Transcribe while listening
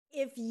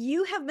if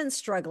you have been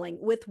struggling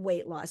with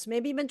weight loss,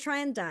 maybe you've been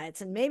trying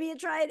diets and maybe you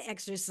tried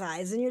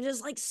exercise and you're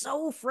just like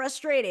so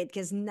frustrated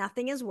because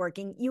nothing is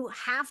working, you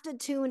have to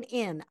tune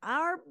in.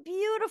 Our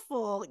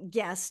beautiful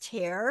guest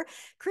here,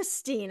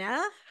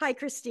 Christina. Hi,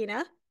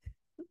 Christina.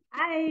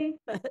 Hi.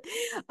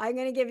 I'm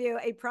going to give you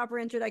a proper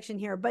introduction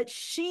here, but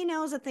she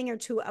knows a thing or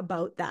two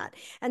about that.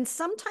 And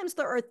sometimes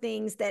there are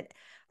things that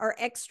are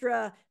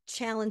extra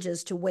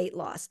challenges to weight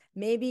loss.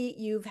 Maybe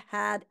you've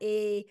had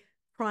a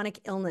chronic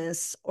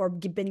illness or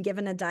been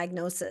given a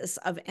diagnosis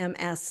of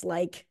MS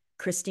like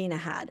Christina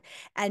had.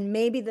 And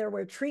maybe there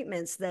were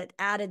treatments that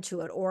added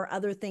to it or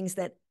other things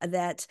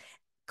that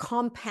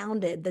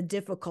compounded the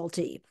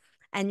difficulty,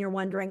 and you're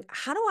wondering,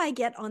 how do I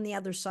get on the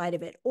other side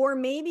of it? Or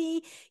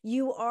maybe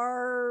you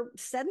are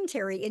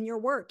sedentary in your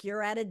work.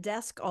 You're at a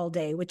desk all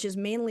day, which is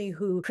mainly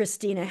who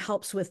Christina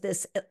helps with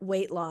this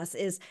weight loss.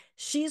 Is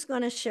she's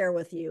going to share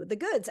with you the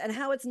goods and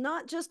how it's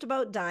not just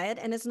about diet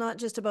and it's not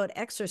just about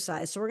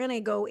exercise. So we're going to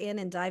go in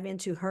and dive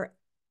into her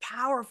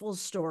powerful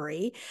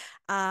story,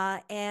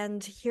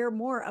 and hear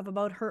more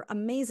about her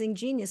amazing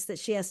genius that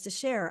she has to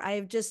share. I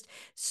am just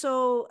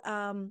so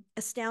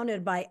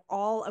astounded by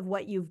all of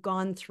what you've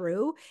gone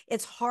through.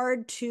 It's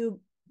hard to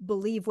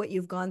believe what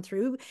you've gone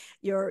through.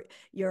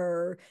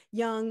 You're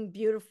young,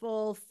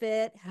 beautiful,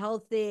 fit,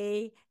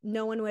 healthy.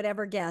 No one would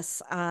ever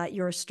guess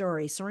your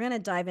story. So we're going to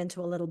dive into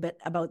a little bit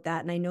about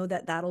that, and I know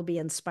that that'll be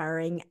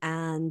inspiring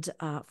and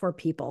for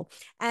people.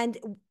 And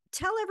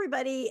tell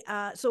everybody,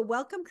 so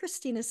welcome,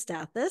 Christina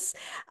Stathis.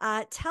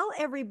 Tell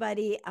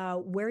everybody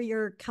where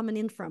you're coming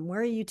in from.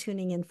 Where are you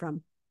tuning in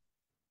from?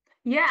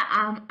 Yeah,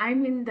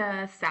 I'm in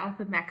the south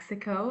of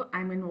Mexico.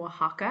 I'm in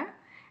Oaxaca.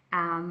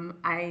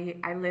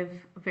 I live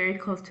very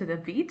close to the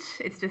beach.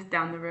 It's just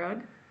down the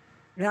road.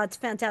 That's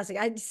fantastic.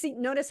 I see.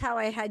 Notice how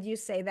I had you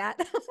say that.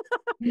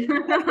 Yeah.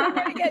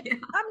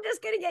 I'm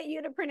just gonna get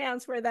you to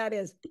pronounce where that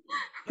is.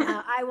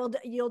 I will.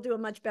 You'll do a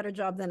much better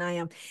job than I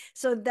am.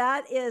 So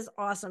that is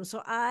awesome.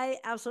 So I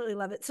absolutely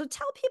love it. So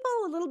tell people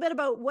a little bit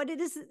about what it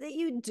is that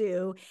you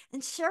do,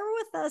 and share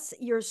with us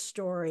your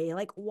story.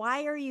 Like,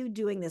 why are you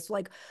doing this?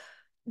 Like,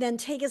 then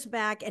take us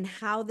back and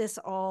how this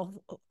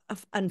all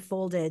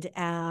unfolded,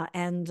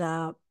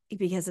 and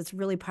because it's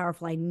really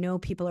powerful. I know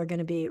people are going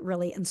to be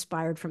really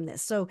inspired from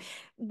this. So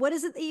what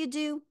is it that you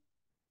do?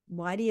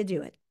 Why do you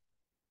do it?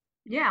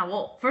 Yeah,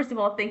 well, first of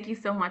all, thank you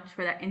so much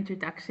for that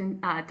introduction,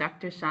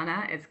 Dr.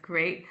 Shaunna. It's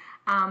great.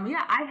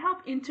 Yeah, I help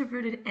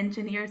introverted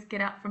engineers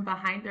get out from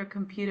behind their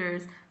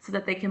computers so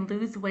that they can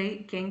lose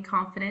weight, gain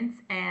confidence,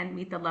 and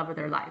meet the love of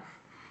their life.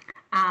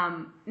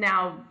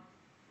 Now,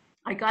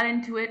 I got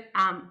into it.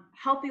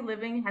 Healthy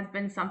living has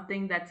been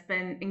something that's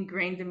been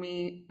ingrained in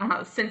me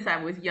since I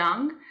was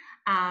young.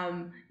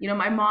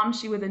 My mom,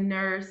 she was a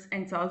nurse,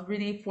 and so I was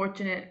really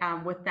fortunate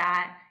with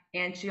that.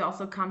 And she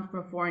also comes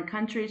from a foreign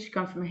country. She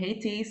comes from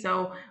Haiti,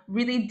 so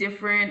really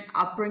different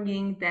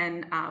upbringing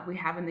than we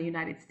have in the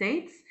United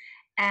States.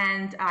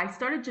 And I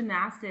started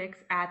gymnastics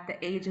at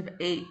the age of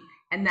 8,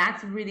 and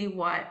that's really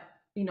what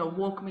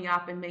woke me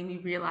up and made me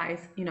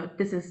realize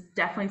this is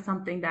definitely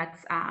something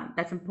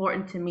that's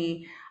important to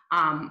me.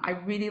 I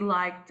really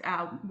liked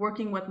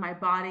working with my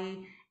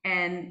body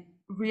and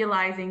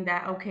realizing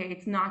that, okay,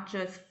 it's not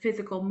just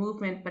physical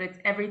movement, but it's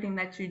everything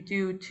that you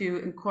do to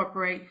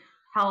incorporate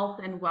health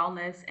and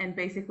wellness and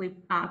basically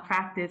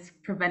practice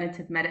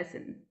preventative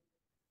medicine.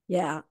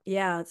 Yeah,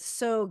 yeah,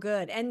 so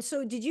good. And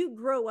so, did you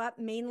grow up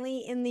mainly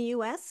in the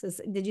U.S.?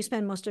 Did you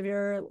spend most of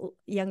your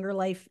younger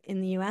life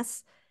in the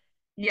U.S.?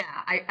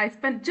 Yeah, I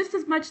spent just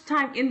as much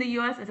time in the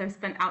US as I've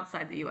spent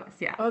outside the US.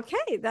 Yeah.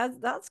 Okay,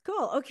 that's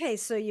cool. Okay,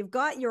 so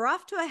you're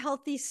off to a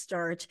healthy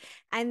start,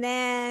 and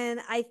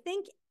then I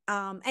think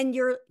and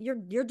you're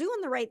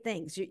doing the right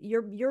things.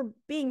 You're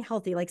being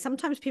healthy. Like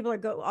sometimes people are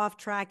go off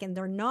track and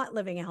they're not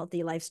living a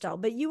healthy lifestyle.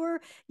 But you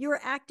were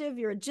active.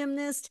 You're a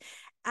gymnast,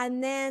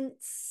 and then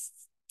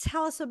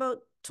tell us about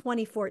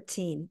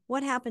 2014.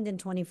 What happened in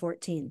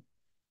 2014?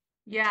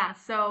 Yeah,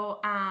 so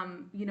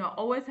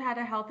always had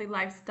a healthy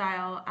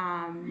lifestyle.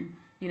 I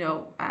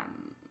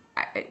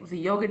was a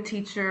yoga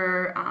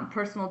teacher,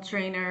 personal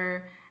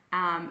trainer,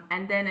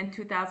 and then in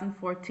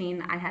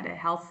 2014, I had a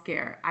health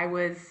scare. I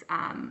was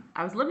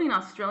living in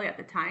Australia at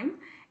the time,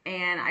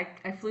 and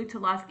I flew to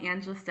Los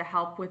Angeles to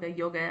help with a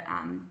yoga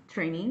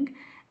training,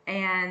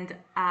 and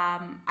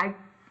I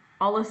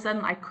all of a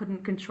sudden I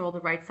couldn't control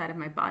the right side of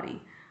my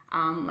body.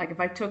 Like if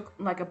I took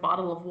like a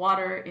bottle of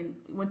water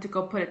and went to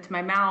go put it to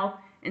my mouth,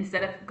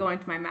 instead of going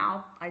to my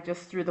mouth, I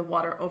just threw the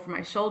water over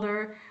my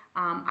shoulder.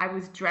 I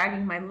was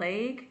dragging my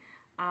leg.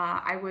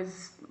 I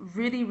was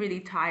really, really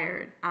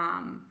tired.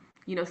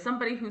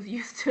 Somebody who's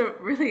used to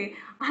really,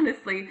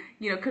 honestly,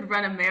 could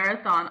run a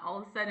marathon. All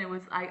of a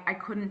sudden, I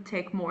couldn't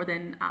take more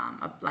than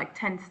like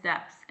 10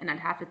 steps, and I'd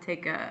have to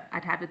take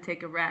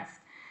a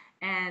rest.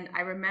 And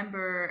I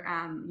remember,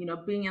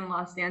 being in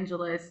Los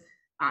Angeles,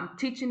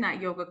 teaching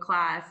that yoga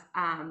class.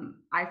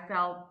 I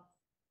felt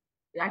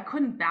I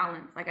couldn't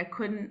balance. Like I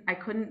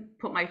couldn't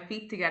put my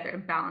feet together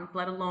and balance,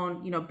 let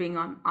alone, being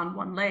on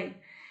one leg.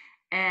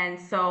 And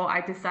so I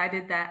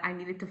decided that I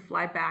needed to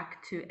fly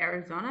back to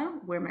Arizona,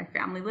 where my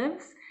family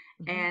lives.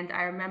 Mhm. And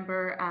I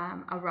remember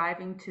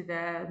arriving to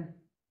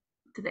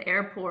the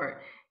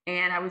airport,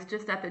 and I was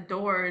just at the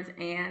doors,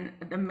 and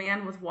the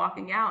man was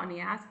walking out, and he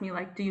asked me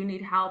like, "Do you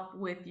need help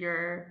with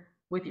your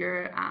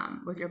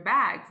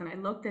bags?" And I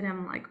looked at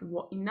him like,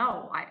 "What?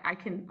 No, I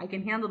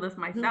can handle this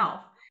Hmm.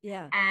 myself."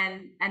 Yeah.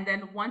 And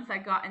then once I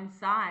got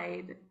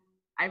inside,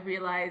 I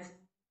realized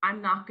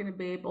I'm not going to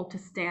be able to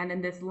stand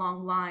in this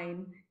long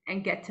line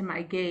and get to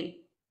my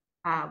gate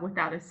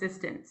without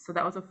assistance. So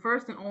that was the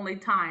first and only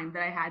time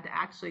that I had to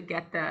actually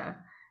get the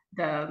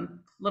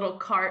little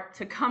cart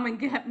to come and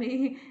get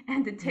me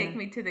and to take Yeah.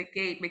 me to the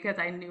gate, because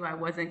I knew I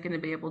wasn't going to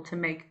be able to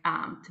make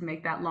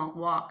that long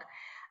walk.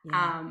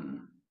 Yeah.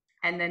 Um,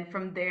 and then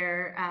from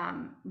there,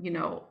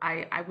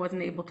 I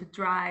wasn't able to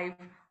drive.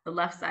 The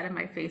left side of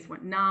my face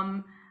went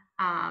numb.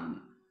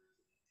 Um,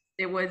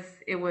 it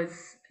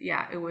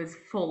was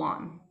full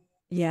on.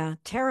 Yeah.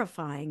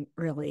 Terrifying,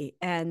 really.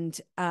 And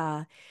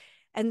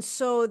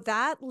so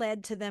that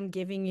led to them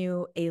giving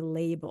you a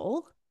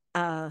label,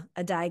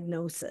 a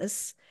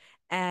diagnosis.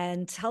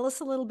 And tell us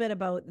a little bit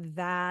about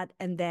that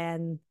and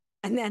then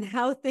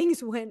how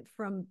things went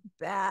from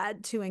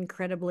bad to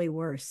incredibly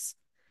worse.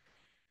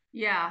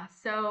 Yeah.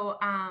 So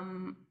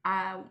when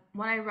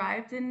I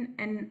arrived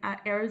in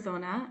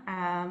Arizona,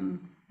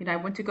 I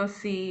went to go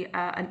see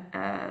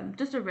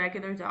just a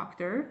regular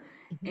doctor,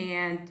 Mhm.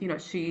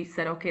 and she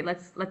said, "Okay,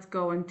 let's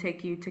go and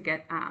take you to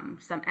get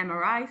some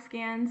MRI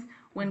scans."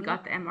 When Mhm.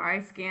 got the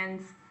MRI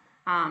scans,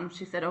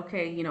 she said,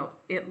 "Okay,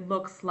 it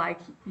looks like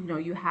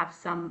you have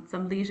some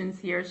lesions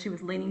here." She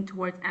was leaning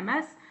towards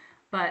MS,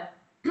 but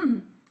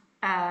you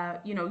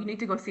need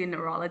to go see a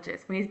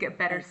neurologist. We need to get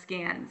better Right.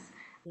 scans.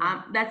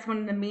 Yeah. That's when,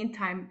 in the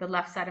meantime, the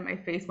left side of my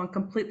face went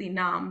completely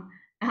numb.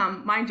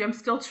 Mind you, I'm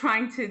still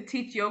trying to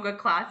teach yoga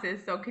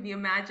classes. So can you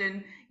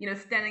imagine,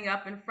 standing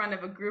up in front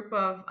of a group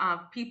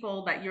of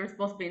people that you're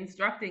supposed to be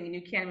instructing, and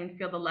you can't even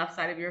feel the left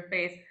side of your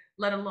face,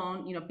 let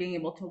alone, being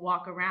able to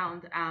walk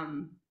around.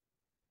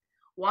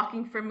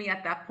 Walking for me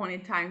at that point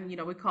in time,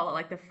 we call it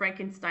like the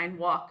Frankenstein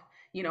walk.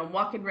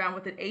 Walking around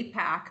with an 8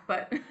 pack,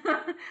 but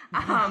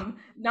Yeah.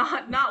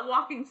 not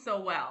walking so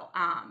well.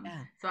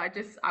 Yeah. So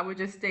I would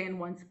just stay in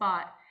one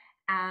spot,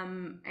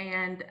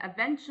 and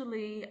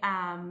eventually,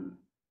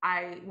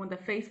 I when the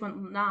face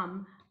went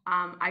numb,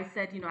 I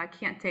said, I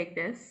can't take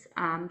this.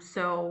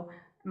 So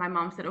my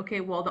mom said,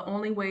 okay, well, the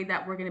only way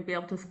that we're going to be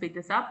able to speed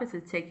this up is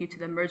to take you to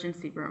the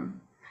emergency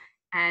room.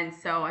 And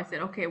so I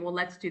said, okay, well,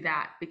 let's do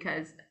that,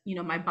 because,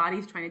 my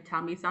body's trying to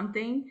tell me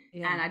something,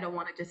 Yeah. and I don't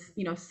want to just,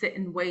 sit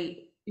and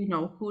wait.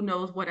 Who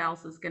knows what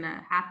else is going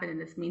to happen in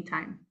this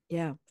meantime.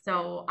 Yeah.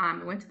 So I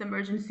went to the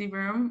emergency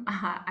room.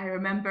 I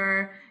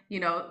remember,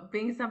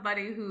 being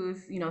somebody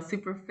who's,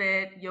 super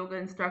fit, yoga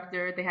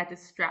instructor, they had to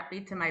strap me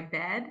to my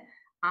bed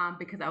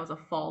because I was a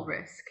fall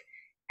risk.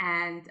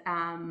 And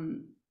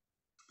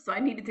so I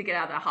needed to get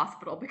out of the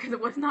hospital because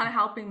it was not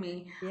helping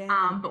me.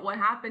 Yeah. But what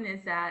happened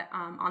is that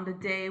on the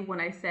day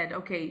when I said,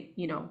 okay,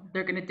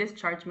 they're going to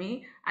discharge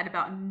me, I had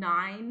about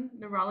 9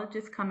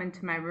 neurologists come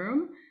into my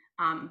room.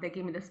 They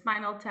gave me the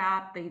spinal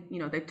tap.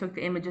 They took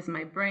the images of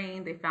my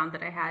brain. They found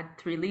that I had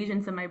 3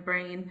 lesions in my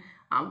brain,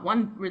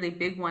 one really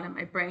big one in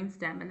my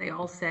brainstem, and they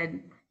all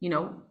said,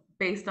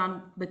 based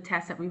on the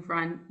tests that we've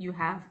run, you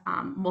have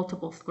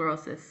multiple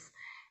sclerosis.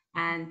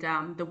 And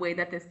the way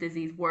that this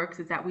disease works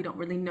is that we don't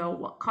really know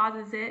what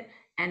causes it,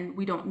 and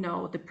we don't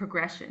know the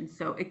progression.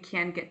 So it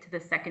can get to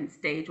the second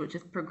stage, which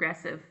is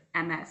progressive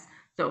MS.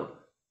 So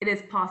it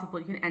is possible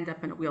you can end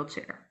up in a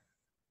wheelchair.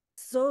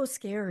 So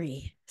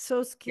scary. So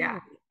Yeah.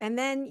 scary. And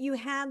then you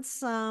had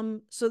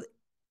so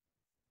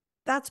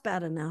that's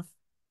bad enough.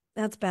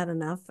 That's bad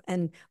enough.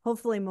 And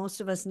hopefully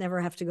most of us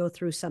never have to go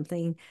through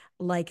something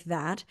like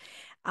that.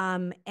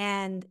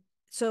 And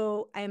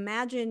so I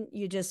imagine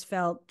you just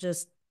felt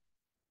just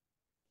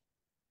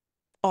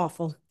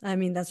awful. I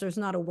mean, there's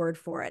not a word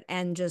for it.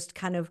 And just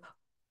kind of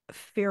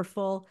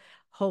fearful,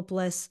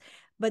 hopeless.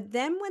 But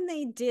then when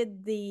they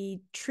did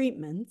the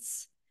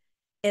treatments,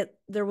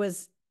 there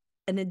was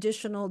an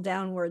additional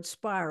downward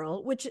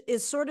spiral, which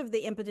is sort of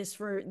the impetus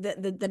for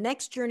the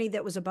next journey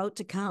that was about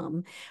to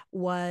come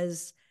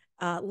was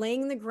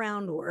laying the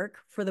groundwork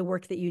for the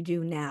work that you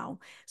do now.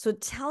 So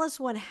tell us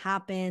what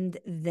happened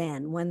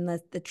then when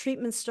the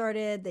treatment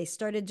started, they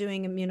started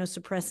doing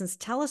immunosuppressants.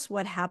 Tell us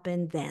what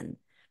happened then.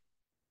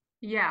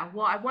 Yeah,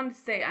 well, I wanted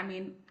to say, I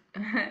mean,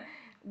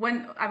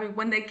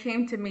 when they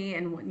came to me,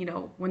 and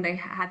when they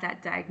had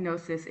that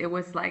diagnosis, it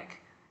was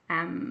like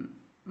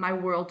my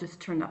world just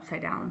turned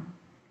upside down.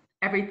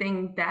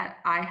 Everything that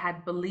I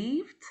had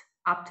believed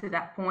up to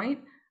that point,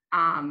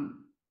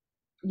 um,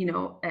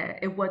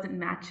 it wasn't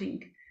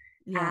matching.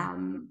 Yeah.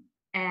 Um,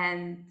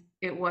 and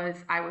I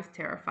was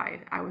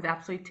terrified. I was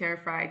absolutely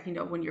terrified.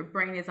 When your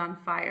brain is on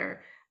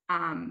fire,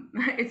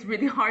 it's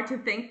really hard to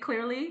think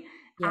clearly.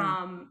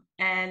 Yeah.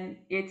 And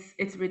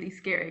it's really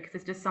scary because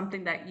it's just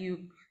something that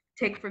you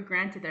take for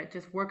granted that it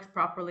just works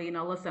properly. And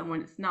all of a sudden,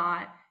 when it's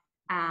not,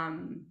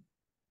 um,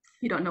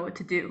 you don't know what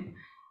to do.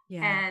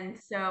 Yeah. And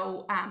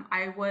so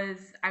I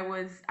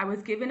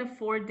was given a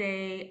 4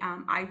 day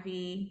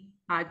IV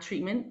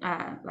treatment,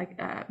 like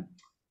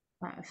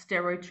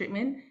steroid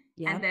treatment,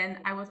 and Yep. then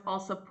I was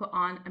also put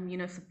on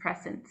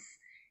immunosuppressants.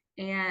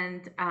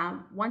 And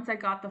once I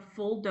got the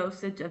full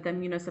dosage of the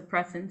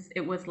immunosuppressants,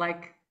 it was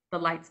like the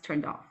lights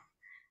turned off.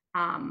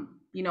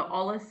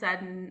 All of a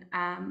sudden,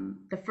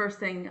 the first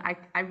thing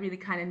I really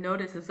kind of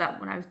noticed is that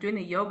when I was doing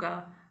the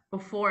yoga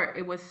before,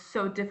 it was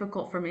so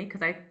difficult for me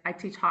because I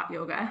teach hot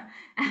yoga.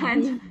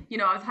 And,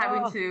 I was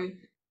having Oh, to,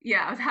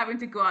 yeah, I was having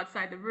to go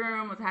outside the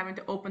room, I was having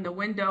to open the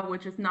window,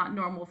 which is not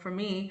normal for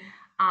me.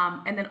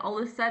 And then all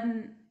of a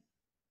sudden,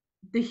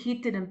 the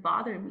heat didn't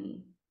bother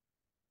me.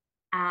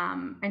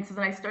 And so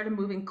then I started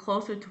moving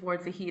closer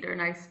towards the heater,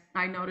 and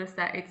I noticed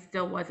that it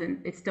still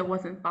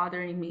wasn't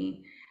bothering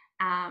me.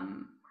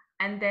 Um,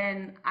 and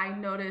then I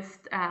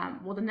noticed,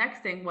 well, the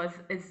next thing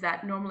is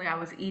that normally I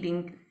was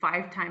eating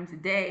 5 times a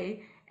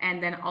day,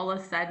 and then all of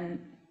a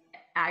sudden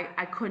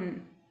I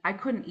couldn't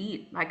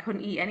eat. I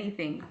couldn't eat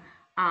anything.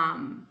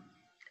 Um,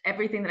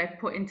 Everything that I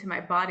put into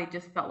my body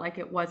just felt like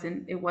it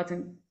wasn't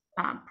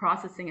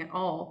processing at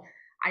all.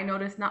 I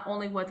noticed not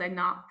only was I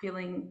not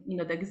feeling,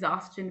 the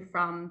exhaustion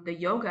from the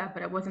yoga,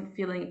 but I wasn't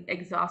feeling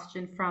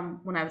exhaustion from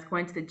when I was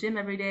going to the gym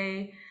every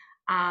day.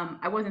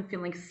 I wasn't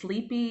feeling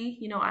sleepy.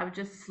 I would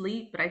just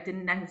sleep, but I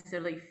didn't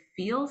necessarily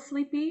feel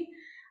sleepy.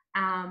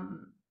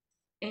 Um,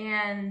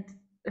 and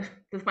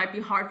this might be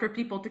hard for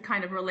people to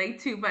kind of relate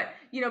to, but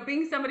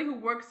being somebody who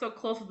works so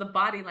close with the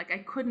body, like I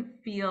couldn't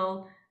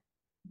feel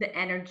the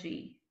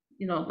energy,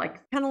 like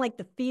kind of like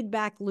the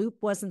feedback loop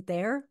wasn't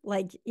there.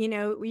 Like,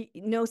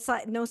 no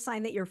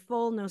sign that you're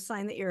full, no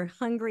sign that you're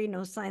hungry,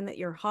 no sign that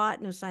you're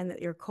hot, no sign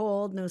that you're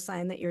cold, no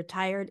sign that you're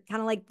tired. Kind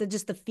of like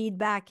the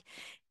feedback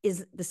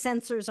is the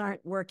sensors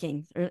aren't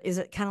working. Or is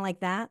it kind of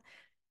like that?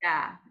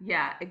 yeah,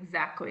 yeah,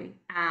 exactly.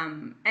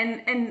 And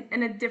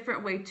in a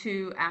different way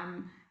too.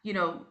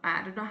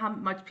 I don't know how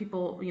much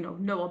people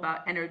know about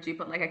energy,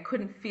 but like I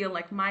couldn't feel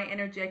like my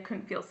energy. I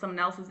couldn't feel someone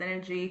else's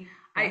energy.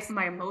 I Yes.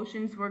 My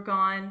emotions were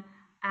gone.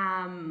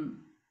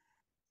 Um,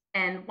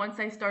 and once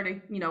I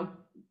started,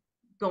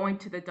 going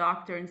to the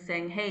doctor and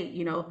saying, hey,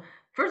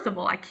 first of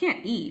all, I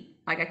can't eat.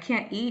 Like I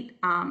can't eat.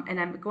 And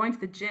I'm going to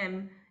the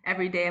gym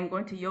every day. I'm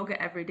going to yoga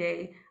every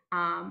day.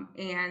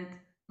 And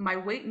my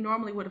weight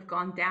normally would have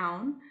gone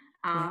down.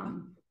 Yeah.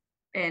 Um,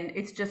 and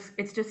it's just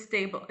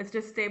stable. It's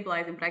just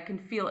stabilizing, but I can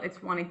feel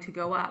it's wanting to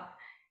go up.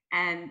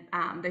 And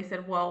they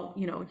said, well,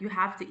 you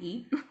have to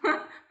eat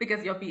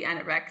because you'll be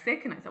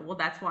anorexic. And I said, well,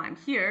 that's why I'm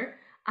here.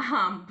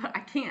 But I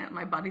can't.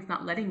 My body's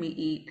not letting me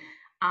eat.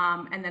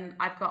 And then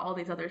I've got all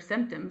these other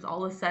symptoms.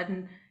 All of a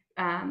sudden,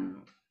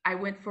 um, I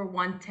went for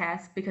one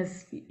test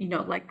because,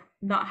 like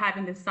not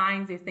having the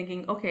signs, they're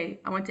thinking, okay,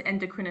 I went to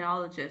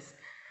endocrinologist.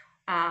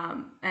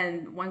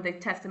 And when they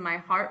tested my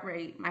heart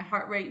rate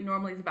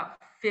normally is about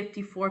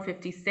 54,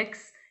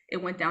 56. It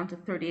went down to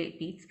 38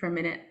 beats per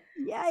minute.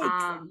 Yikes.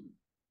 Um,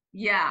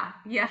 yeah,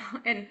 yeah.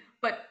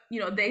 But,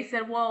 they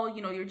said, well,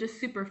 you're just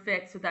super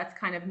fit. So that's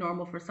kind of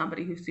normal for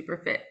somebody who's super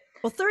fit.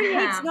 Well,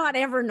 38's not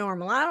ever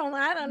normal. I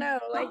don't know.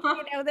 Like,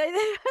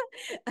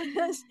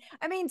 Um,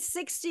 I mean,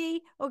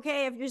 60,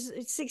 okay, if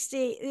you're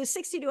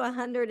 60 to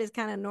 100 is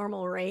kind of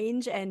normal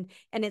range and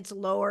it's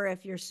lower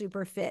if you're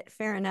super fit.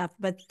 Fair enough.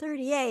 But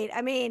 38,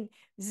 I mean,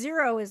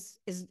 zero is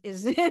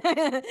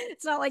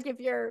it's not like if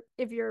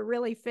you're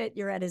really fit,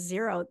 you're at a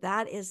zero.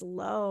 That is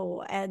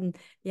low. And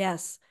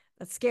yes,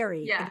 that's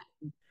scary. yeah.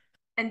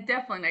 And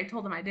definitely, I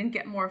told him I didn't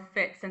get more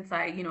fit since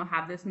I,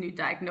 have this new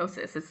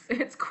diagnosis.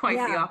 It's quite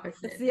the Yeah, it's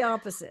opposite. the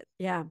opposite.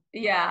 Yeah.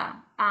 Yeah.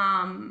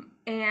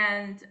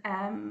 And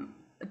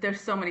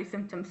there's so many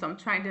symptoms, so I'm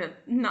trying to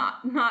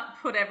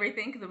not put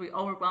everything because it'll be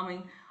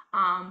overwhelming.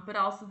 But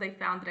also they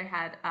found that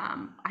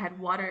I had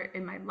water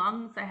in my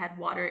lungs, I had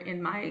water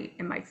in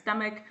my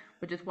stomach,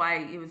 which is why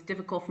it was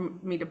difficult for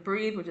me to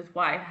breathe, which is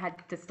why I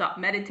had to stop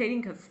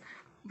meditating because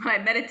when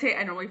I meditate,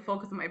 I normally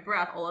focus on my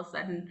breath. All of a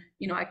sudden,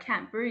 I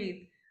can't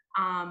breathe.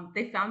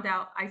 They found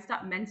out I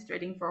stopped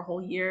menstruating for a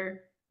whole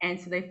year, and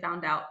so they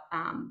found out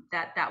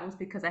that was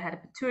because I had a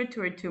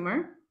pituitary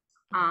tumor,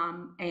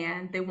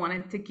 and they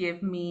wanted to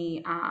give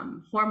me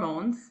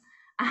hormones,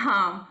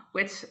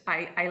 which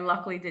I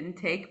luckily didn't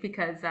take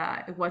because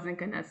it wasn't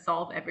going to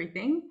solve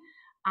everything.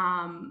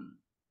 Um,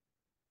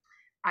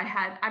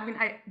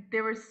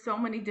 there were so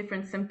many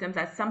different symptoms.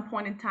 At some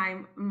point in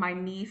time, my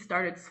knees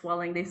started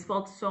swelling. They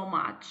swelled so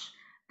much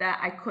that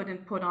I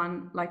couldn't put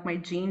on like my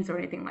jeans or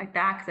anything like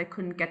that because I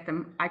couldn't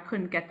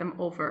get them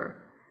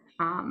over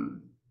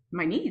um,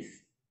 my knees.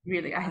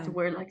 Really, I had to Wow.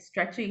 wear like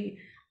stretchy.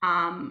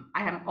 I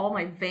had all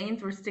my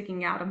veins were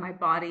sticking out of my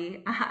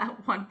body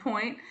at one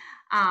point.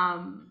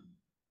 Um,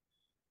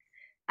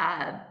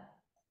 uh,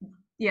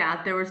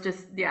 yeah, there was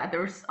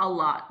a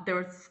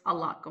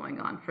lot going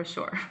on for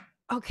sure.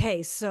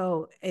 Okay,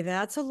 so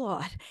that's a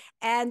lot.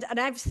 And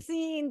I've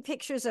seen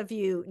pictures of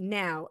you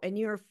now and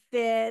you're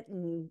fit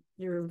and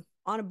you're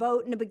on a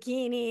boat in a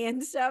bikini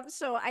and stuff.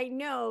 So I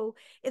know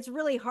it's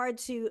really hard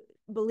to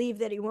believe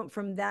that he went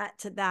from that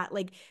to that,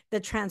 like the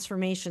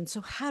transformation.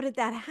 So how did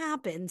that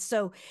happen?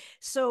 So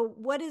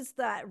what is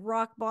that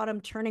rock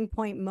bottom turning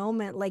point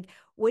moment? Like,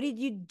 what did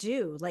you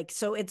do? Like,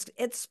 so it's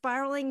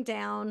spiraling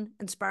down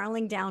and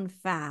spiraling down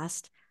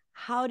fast.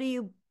 How do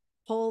you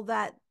pull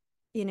that,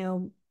 you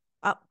know,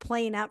 up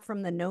plane up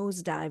from the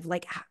nosedive?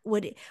 Like,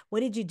 what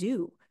did you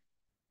do?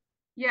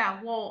 Yeah,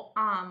 well,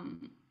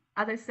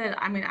 as I said,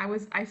 I mean,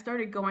 I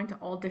started going to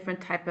all different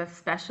type of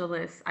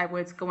specialists. I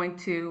was going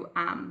to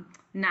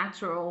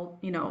natural,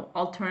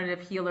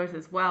 alternative healers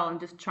as well, and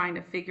just trying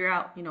to figure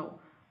out,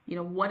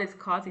 what is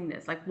causing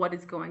this, like what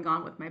is going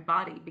on with my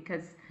body,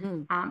 because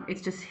Hmm.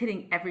 it's just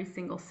hitting every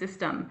single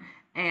system,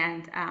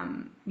 and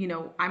I'm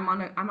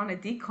on a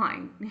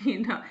decline,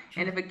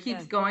 and if it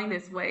keeps Yeah. going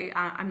this way,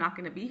 I'm not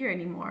going to be here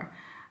anymore.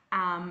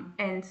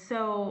 And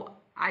so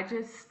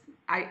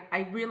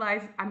I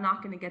realized I'm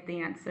not going to get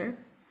the answer.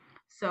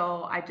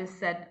 So I just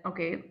said,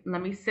 okay,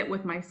 let me sit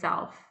with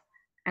myself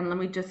and let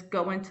me just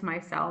go into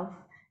myself.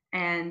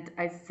 And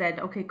I said,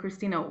 okay,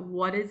 Christina,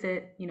 what is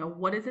it?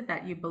 What is it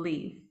that you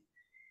believe?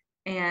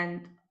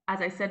 And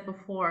as I said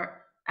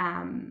before,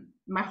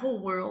 my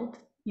whole world,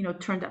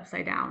 turned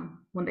upside down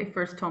when they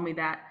first told me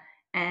that.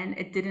 And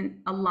it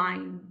didn't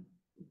align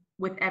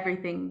with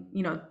everything,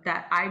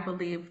 that I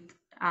believed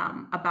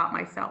about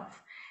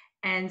myself.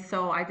 And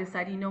so I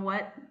decided, you know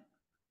what?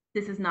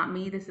 This is not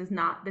me. This is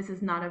not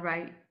a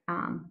right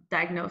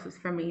diagnosis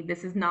for me.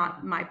 This is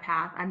not my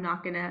path. I'm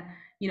not gonna,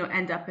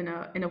 end up in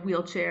a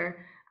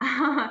wheelchair.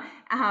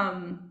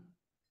 um,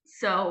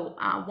 so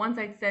once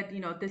I said,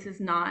 this is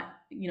not,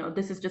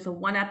 this is just a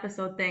one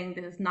episode thing.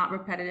 This is not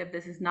repetitive.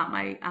 This is not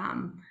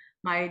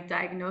my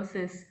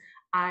diagnosis.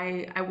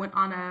 I went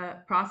on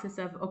a process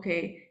of,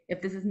 okay,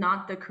 if this is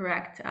not the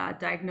correct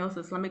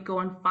diagnosis, let me go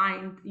and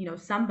find,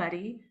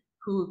 somebody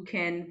who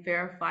can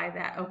verify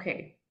that,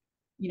 okay,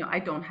 I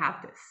don't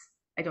have this.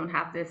 I don't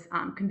have this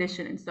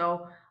condition. And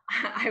so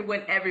I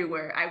went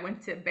everywhere. I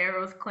went to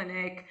Barrow's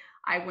clinic.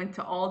 I went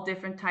to all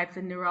different types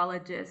of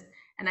neurologists.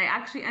 And I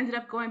actually ended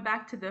up going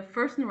back to the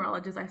first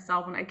neurologist I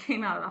saw when I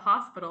came out of the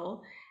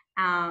hospital.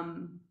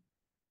 Um,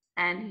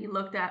 and he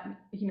looked at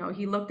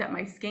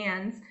my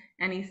scans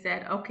and he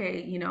said,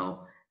 okay,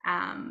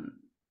 um,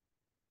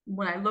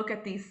 when I look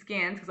at these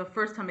scans, because the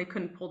first time I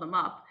couldn't pull them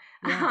up,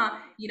 Yeah.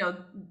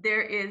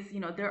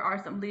 there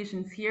are some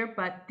lesions here,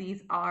 but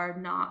these are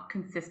not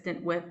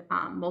consistent with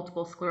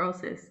multiple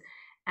sclerosis.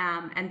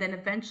 And then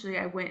eventually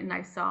I went and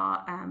I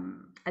saw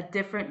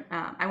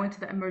I went to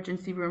the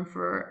emergency room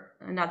for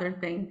another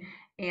thing,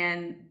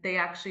 and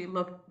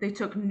they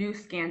took new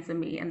scans of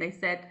me, and they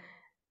said,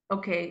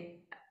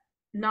 okay,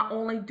 not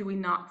only do we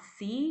not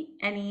see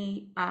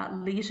any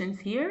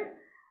lesions here,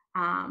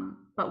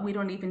 but we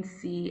don't even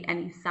see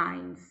any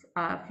signs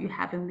of you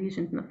having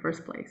lesions in the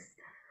first place.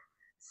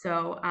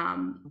 So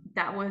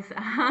that was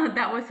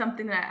that was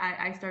something that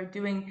I started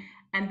doing,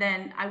 and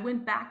then I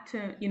went back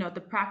to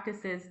the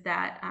practices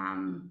that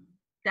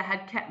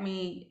had kept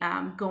me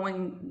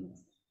going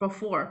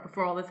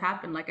before all this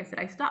happened. Like I said,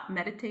 I stopped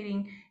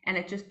meditating, and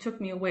it just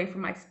took me away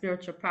from my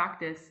spiritual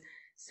practice.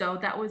 So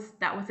that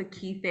was a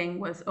key thing,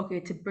 was okay,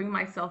 to bring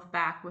myself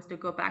back, was to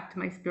go back to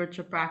my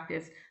spiritual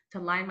practice, to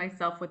align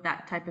myself with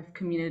that type of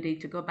community,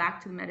 to go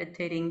back to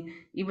meditating,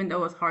 even though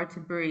it was hard to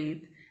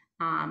breathe,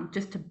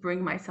 just to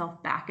bring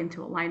myself back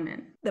into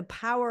alignment. The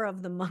power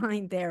of the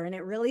mind there. And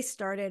it really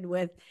started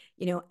with,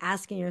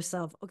 asking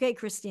yourself, okay,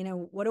 Christina,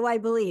 what do I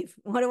believe?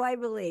 What do I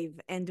believe?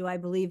 And do I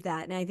believe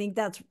that? And I think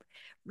that's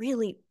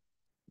really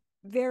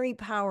very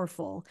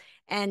powerful.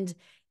 And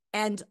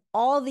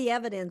all the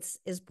evidence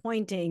is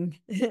pointing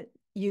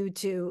you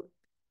to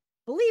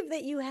believe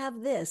that you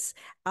have this,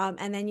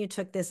 and then you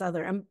took this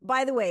other. And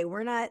by the way,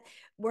 we're not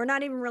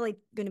even really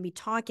going to be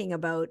talking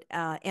about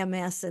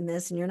MS in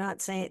this, and you're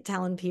not saying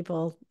telling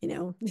people,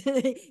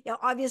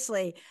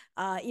 obviously,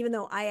 even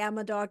though I am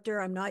a doctor,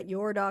 I'm not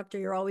your doctor.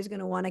 You're always going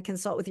to want to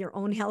consult with your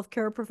own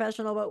healthcare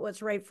professional about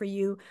what's right for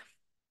you.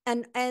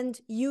 And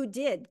you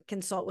did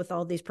consult with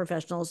all these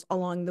professionals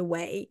along the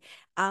way,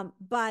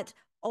 but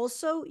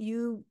also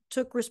you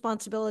took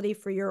responsibility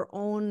for your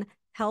own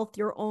health,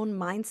 your own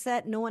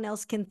mindset. No one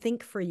else can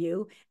think for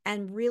you.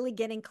 And really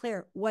getting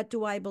clear, what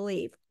do I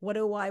believe? What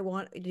do I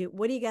want to do?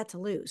 What do you got to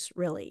lose,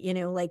 really?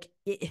 Like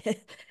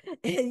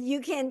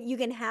you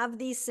can have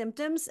these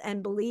symptoms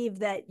and believe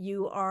that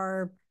you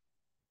are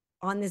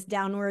on this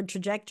downward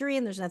trajectory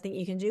and there's nothing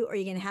you can do, or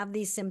you can have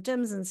these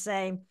symptoms and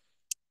say,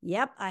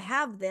 yep, I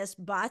have this,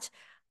 but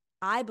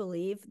I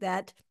believe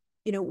that,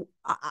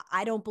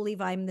 I don't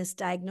believe I'm this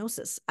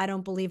diagnosis. I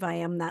don't believe I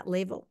am that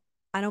label.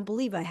 I don't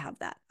believe I have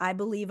that. I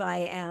believe I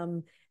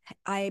am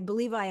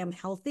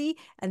healthy,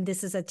 and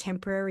this is a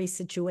temporary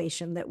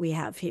situation that we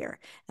have here.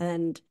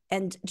 And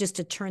just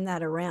to turn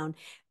that around.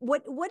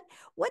 What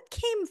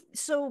came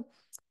so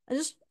I'm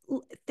just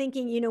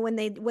thinking, when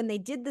they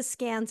did the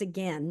scans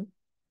again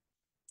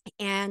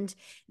and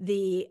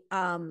the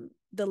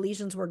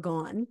lesions were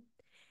gone,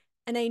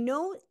 And I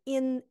know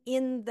in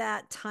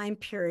that time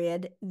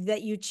period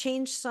that you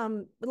changed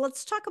some.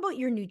 Let's talk about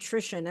your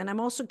nutrition. And I'm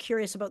also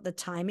curious about the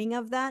timing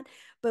of that.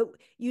 But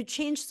you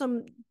changed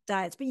some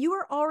diets, but you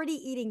were already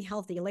eating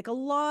healthy. Like a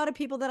lot of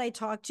people that I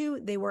talked to,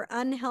 they were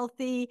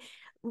unhealthy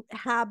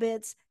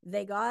habits.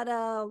 They got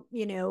a,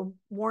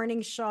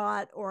 warning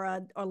shot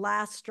or a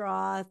last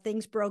straw.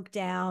 Things broke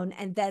down,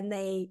 and then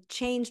they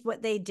changed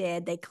what they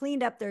did. They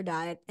cleaned up their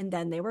diet, and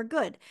then they were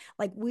good.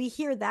 Like we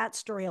hear that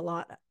story a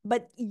lot.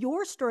 But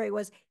your story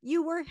was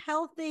you were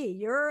healthy.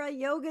 You're a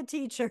yoga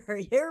teacher.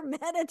 You're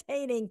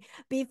meditating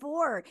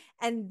before,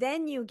 and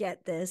then you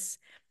get this,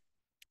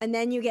 and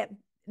then you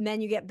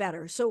get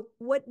better. So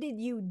what did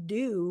you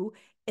do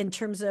in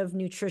terms of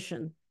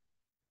nutrition?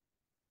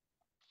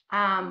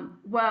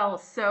 Well,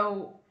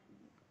 so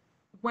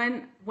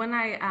when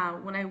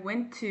I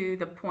went to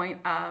the point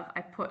of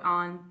I put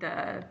on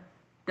the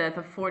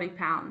 40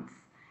 pounds,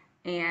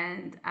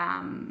 and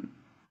like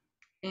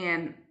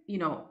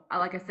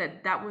I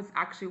said, that was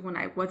actually when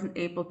I wasn't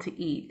able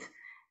to eat.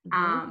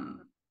 Mm-hmm.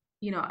 um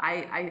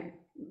I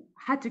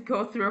had to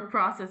go through a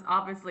process,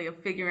 obviously, of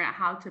figuring out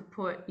how to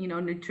put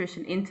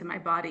nutrition into my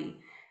body.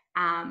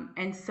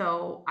 And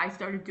so I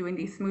started doing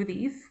these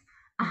smoothies.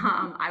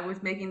 Mm-hmm. I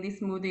was making these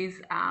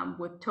smoothies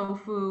with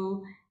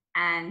tofu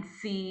and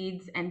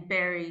seeds and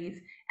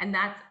berries, and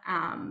that's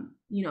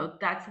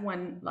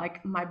when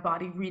like my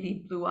body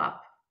really blew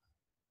up.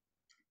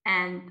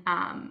 And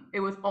it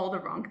was all the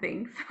wrong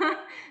things.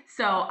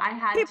 So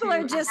People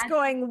are I just had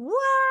going,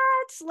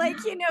 what? Like,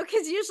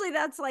 because usually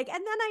that's like,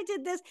 and then I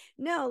did this.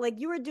 No, like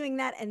you were doing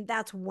that, and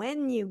that's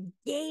when you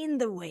gain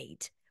the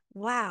weight.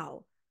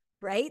 Wow.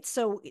 Right.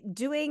 So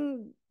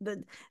doing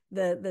the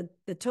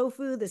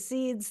tofu, the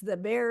seeds, the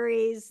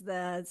berries,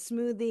 the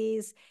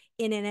smoothies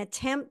in an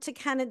attempt to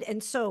kind of,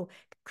 and so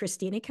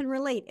Christina can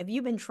relate. Have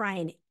you been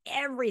trying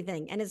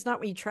everything? And it's not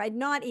when you tried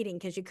not eating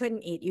because you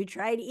couldn't eat, you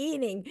tried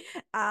eating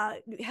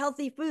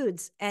healthy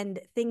foods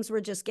and things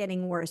were just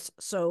getting worse.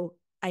 So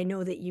I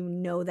know that you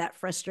know that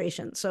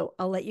frustration. So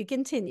I'll let you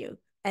continue.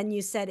 And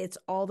you said it's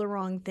all the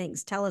wrong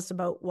things. Tell us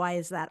about why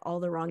is that all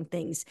the wrong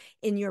things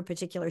in your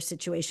particular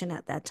situation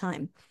at that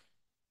time?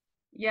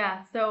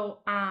 yeah. So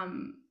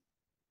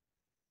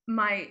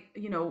my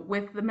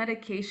with the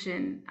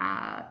medication,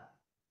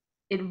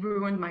 it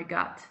ruined my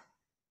gut.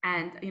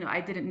 And I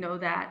didn't know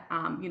that.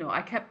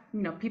 I kept,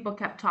 people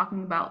kept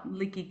talking about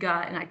leaky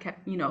gut, and I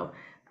kept,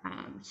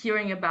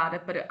 hearing about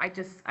it, but I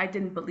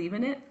didn't believe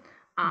in it.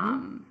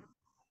 Mm-hmm.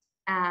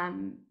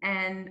 um,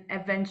 and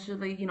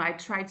eventually, I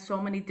tried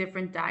so many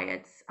different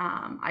diets.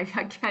 I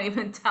can't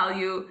even tell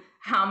you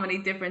how many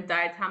different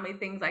diets, how many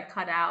things I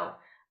cut out.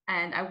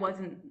 And I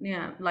wasn't,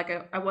 like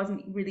I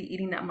wasn't really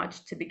eating that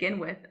much to begin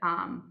with.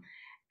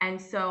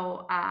 And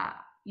so, I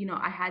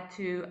had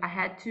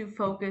to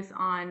focus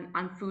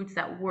on foods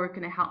that were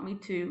going to help me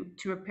to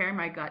repair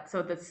my gut.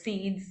 So the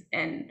seeds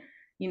and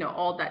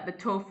all that, the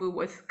tofu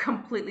was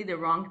completely the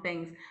wrong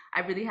things.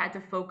 I really had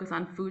to focus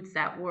on foods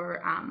that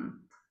were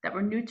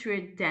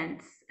nutrient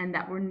dense and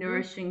that were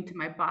nourishing to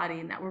my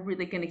body and that were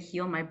really going to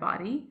heal my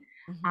body.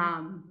 Mm-hmm.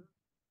 Um,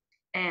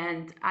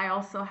 and I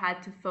also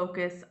had to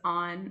focus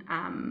on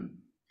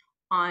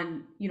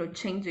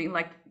changing,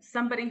 like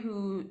somebody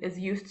who is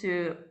used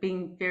to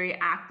being very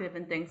active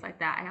and things like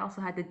that. I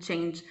also had to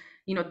change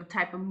the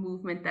type of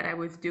movement that I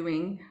was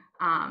doing,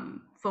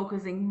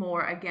 focusing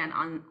more again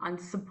on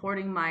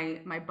supporting my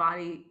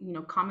body,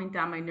 calming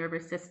down my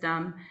nervous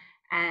system,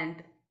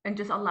 and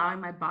just allowing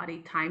my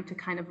body time to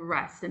kind of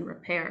rest and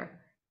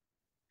repair.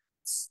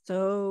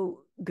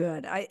 So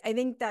good. I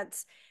think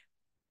that's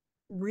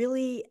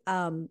really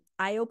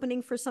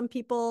eye-opening for some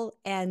people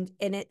and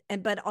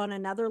but on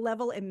another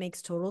level it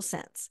makes total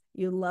sense.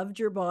 You loved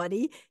your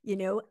body,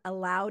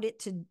 allowed it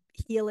to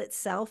heal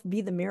itself,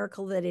 be the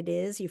miracle that it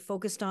is. You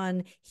focused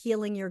on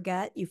healing your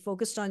gut, you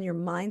focused on your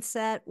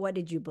mindset, what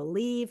did you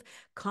believe,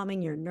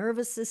 calming your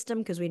nervous system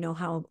because we know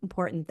how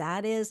important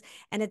that is,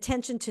 and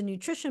attention to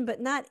nutrition,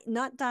 but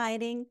not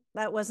dieting.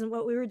 That wasn't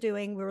what we were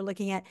doing. We were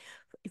looking at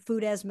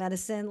food as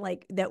medicine,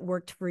 like that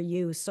worked for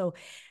you. So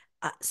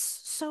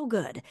so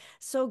good,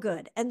 so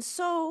good. And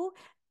so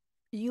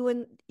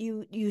you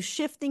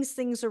shift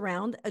things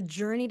around, a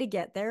journey to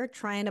get there,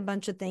 trying a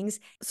bunch of things.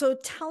 So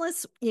tell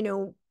us,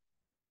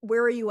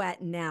 where are you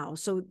at now?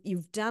 So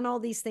you've done all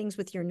these things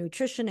with your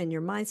nutrition and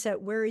your mindset.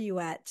 Where are you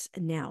at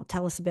now?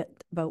 Tell us a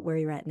bit about where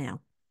you're at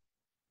now.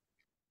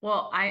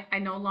 Well, I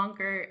no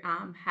longer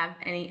have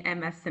any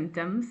MS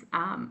symptoms.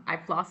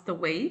 I've lost the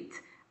weight,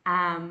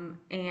 and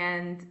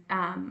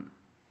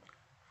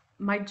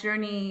my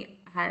journey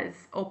has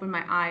opened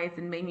my eyes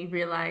and made me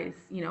realize,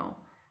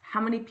 how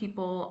many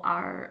people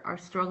are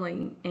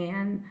struggling,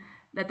 and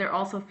that they're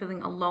also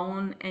feeling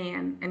alone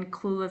and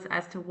clueless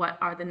as to what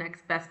are the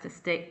next best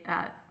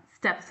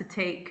steps to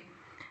take.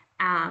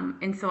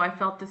 And so I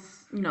felt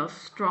this,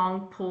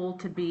 strong pull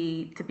to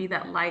be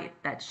that light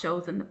that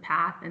shows them the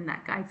path and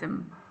that guides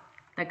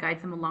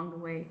them along the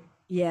way.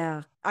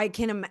 Yeah, I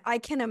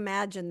can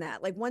imagine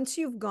that. Like once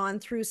you've gone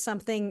through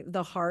something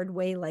the hard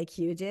way like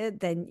you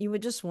did, then you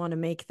would just want to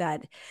make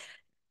that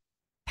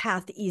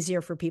path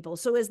easier for people.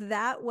 So is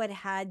that what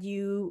had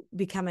you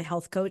become a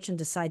health coach and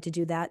decide to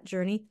do that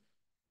journey?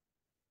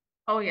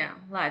 Oh yeah,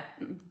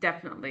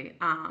 definitely.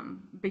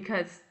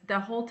 Because the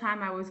whole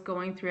time I was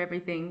going through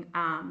everything,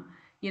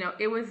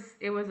 it was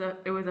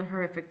a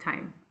horrific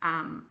time.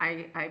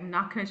 I'm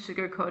not going to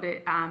sugarcoat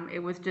it.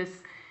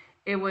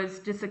 It was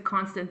just a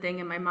constant thing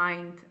in my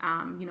mind.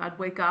 I'd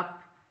wake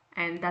up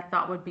and that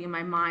thought would be in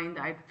my mind.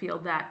 I'd feel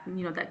that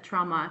that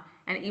trauma,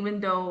 and even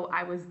though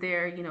I was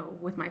there,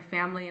 with my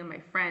family and my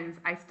friends,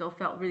 I still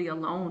felt really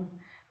alone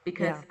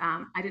because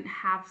Yeah. I didn't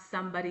have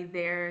somebody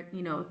there,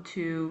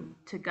 to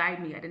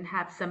guide me. I didn't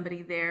have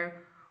somebody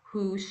there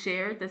who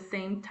shared the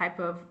same type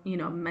of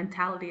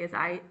mentality as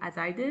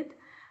I did.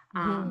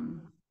 Hmm.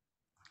 Um,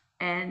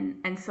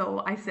 and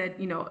so I said,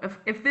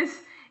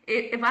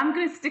 if I'm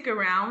gonna stick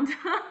around,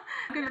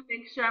 I'm gonna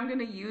make sure I'm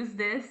gonna use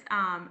this,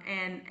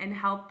 and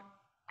help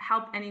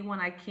anyone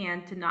I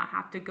can to not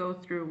have to go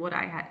through what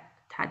I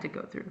had to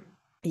go through.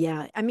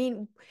 Yeah. I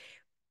mean,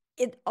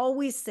 it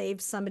always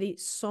saves somebody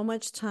so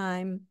much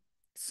time,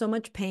 so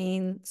much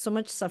pain, so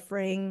much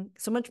suffering,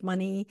 so much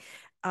money.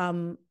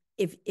 Um,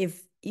 if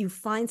you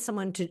find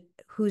someone to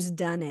who's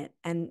done it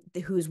and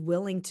who's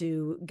willing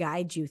to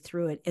guide you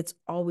through it, it's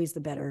always the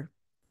better,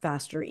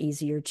 faster,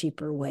 easier,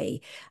 cheaper way.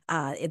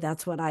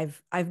 That's what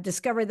I've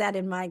discovered that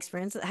in my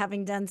experience,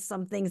 having done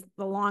some things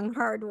the long,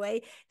 hard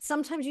way.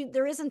 Sometimes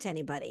there isn't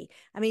anybody.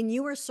 I mean,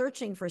 you were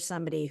searching for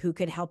somebody who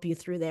could help you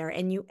through there,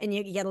 and you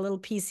get a little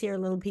piece here, a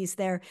little piece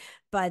there,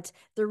 but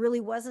there really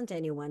wasn't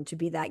anyone to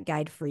be that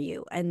guide for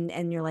you.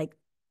 And you're like,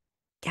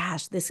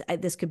 gosh, this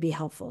could be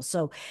helpful.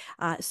 So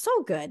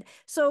so good.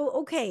 So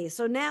okay,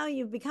 so now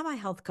you've become a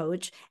health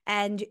coach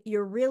and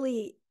you're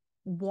really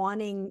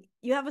wanting,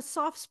 you have a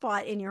soft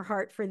spot in your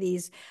heart for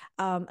these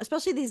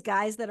especially these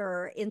guys that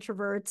are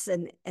introverts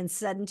and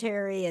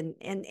sedentary and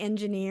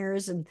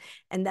engineers and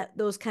that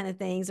those kind of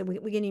things. And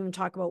we can even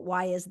talk about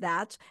why is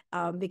that,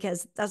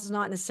 because that's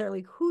not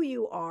necessarily who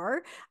you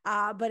are,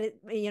 but it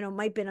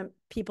might have been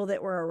people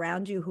that were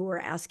around you who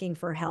were asking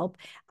for help.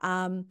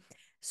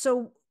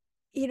 So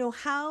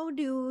how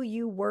do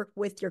you work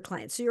with your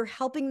clients? So you're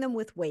helping them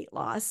with weight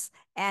loss.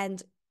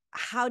 And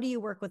how do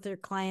you work with their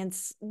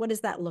clients? What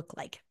does that look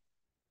like?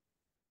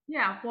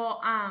 Yeah,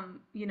 well,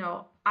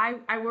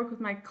 I work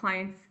with my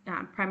clients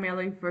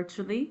primarily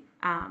virtually,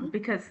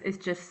 because it's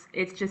just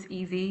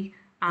easy.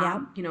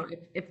 Yeah.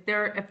 If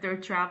they're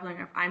traveling,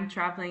 if I'm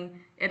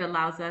traveling, it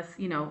allows us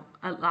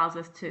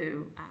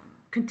to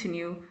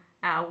continue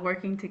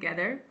working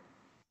together.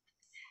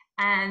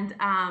 And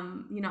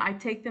I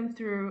take them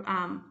through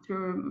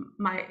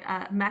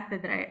my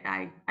method that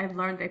I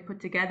learned, I put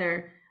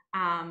together.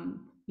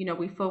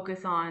 We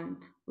focus on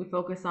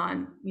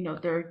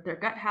their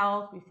gut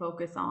health. We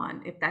focus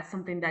on if that's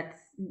something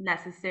that's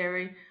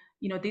necessary.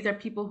 These are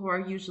people who are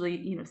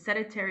usually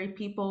sedentary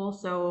people,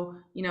 so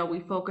we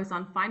focus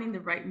on finding the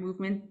right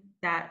movement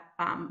that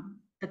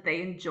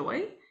they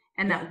enjoy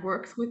and Yeah.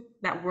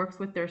 that works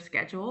with their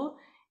schedule.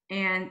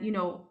 And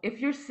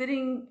if you're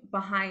sitting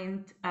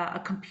behind a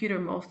computer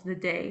most of the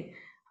day,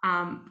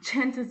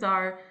 chances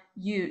are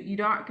you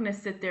aren't going to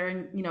sit there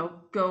and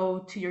go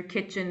to your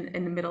kitchen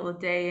in the middle of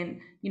the day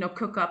and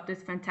cook up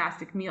this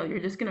fantastic meal. You're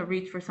just going to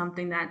reach for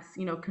something that's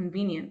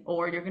convenient,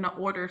 or you're going to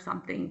order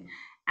something,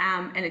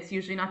 and it's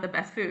usually not the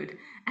best food.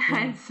 Yeah.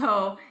 And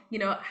so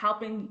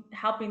helping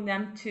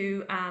them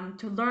to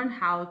learn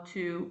how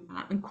to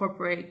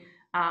incorporate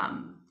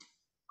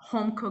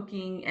home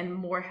cooking and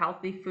more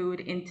healthy food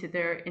into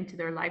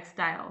their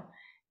lifestyle,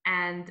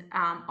 and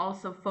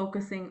also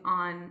focusing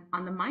on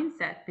the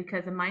mindset,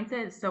 because the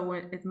mindset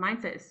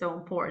is so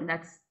important.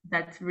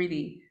 That's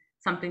really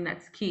something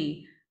that's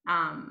key.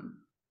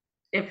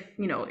 If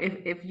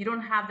you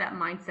don't have that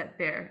mindset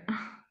there,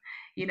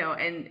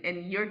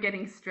 and you're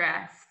getting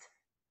stressed,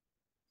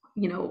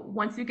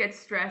 once you get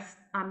stressed,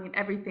 I mean,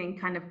 everything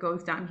kind of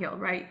goes downhill,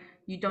 right?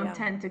 You don't Yeah.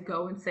 tend to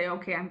go and say,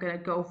 okay, I'm going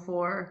to go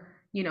for,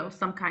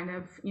 some kind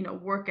of,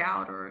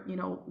 workout or,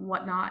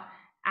 whatnot.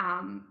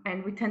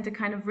 And we tend to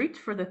kind of reach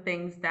for the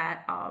things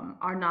that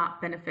are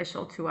not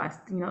beneficial to us,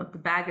 the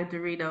bag of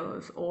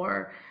Doritos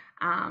or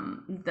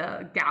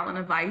the gallon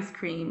of ice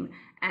cream.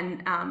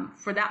 And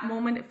for that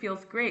moment, it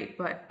feels great.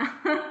 But,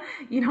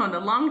 in the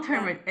long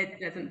term, Yeah. it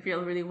doesn't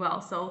feel really well.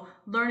 So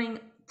learning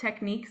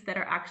techniques that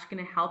are actually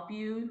going to help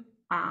you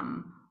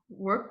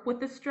work with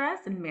the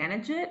stress and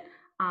manage it,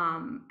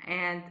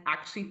 and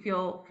actually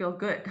feel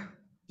good.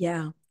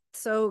 Yeah,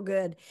 so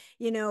good.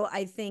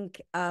 I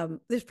think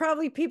there's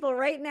probably people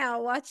right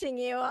now watching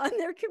you on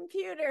their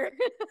computer,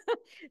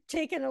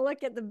 taking a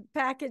look at the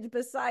package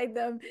beside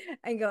them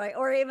and going,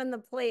 or even the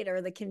plate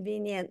or the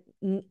convenient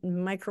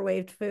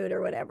microwaved food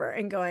or whatever,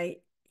 and going,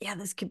 yeah,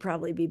 this could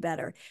probably be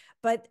better.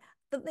 But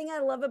the thing I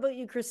love about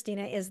you,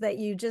 Christina, is that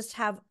you just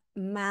have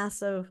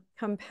massive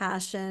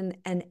compassion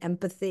and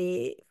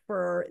empathy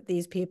for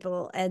these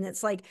people. And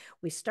it's like,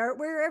 we start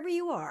wherever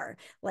you are,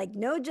 like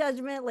no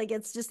judgment, like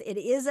it's just, it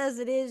is as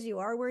it is, you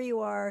are where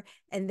you are.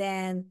 And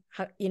then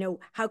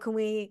how can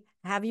we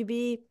have you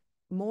be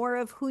more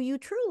of who you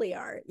truly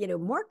are,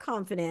 more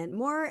confident,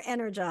 more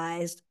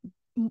energized,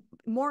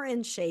 more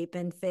in shape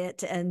and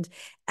fit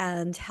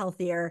and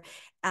healthier.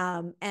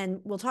 And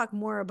we'll talk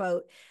more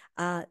about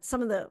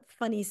some of the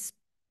funny,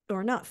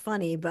 or not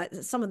funny,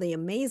 but some of the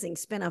amazing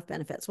spin-off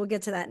benefits. We'll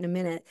get to that in a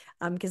minute,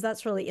 because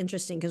that's really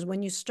interesting, because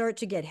when you start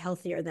to get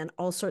healthier, then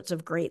all sorts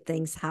of great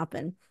things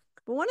happen.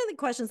 But one of the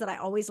questions that I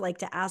always like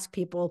to ask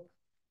people,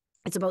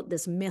 it's about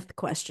this myth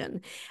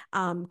question,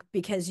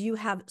 because you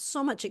have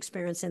so much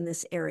experience in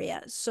this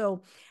area.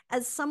 So,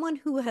 as someone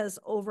who has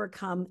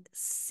overcome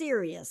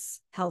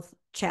serious health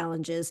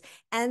challenges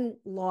and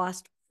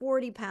lost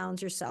 40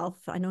 pounds yourself,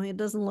 I know it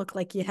doesn't look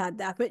like you had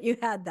that, but you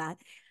had that.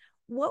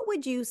 What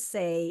would you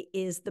say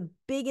is the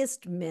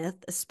biggest myth,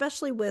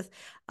 especially with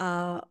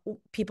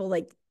people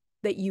like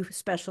that you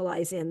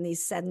specialize in,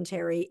 these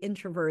sedentary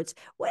introverts?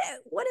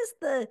 What is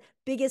the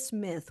biggest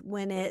myth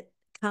when it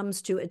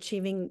comes to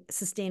achieving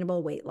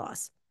sustainable weight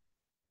loss?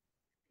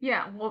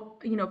 Yeah, well,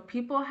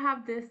 people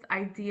have this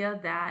idea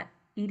that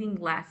eating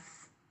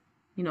less,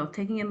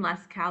 taking in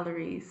less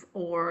calories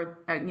or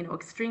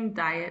extreme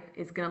diet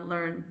is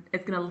going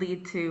to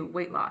lead to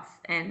weight loss.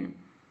 And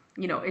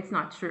it's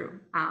not true.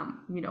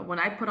 When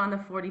I put on the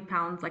 40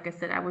 pounds, like I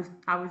said, I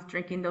was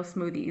drinking those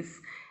smoothies,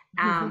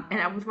 and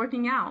I was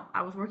working out.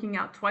 I was working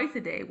out twice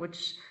a day,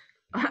 which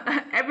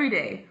every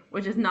day,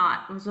 which is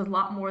not, which is a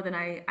lot more than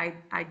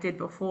I did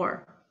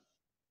before.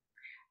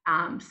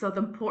 So the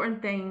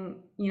important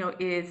thing,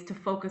 is to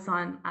focus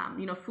on,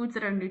 foods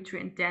that are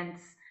nutrient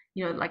dense,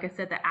 like I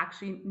said, that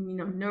actually,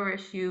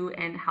 nourish you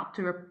and help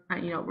to,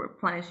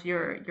 replenish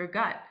your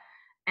gut.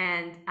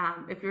 And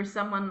if you're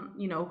someone,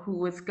 who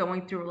was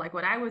going through like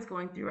what I was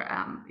going through,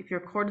 if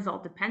you're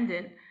cortisol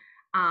dependent,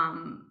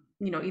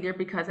 either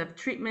because of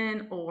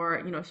treatment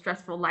or,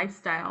 stressful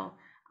lifestyle,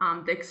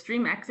 the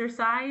extreme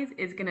exercise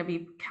is going to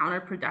be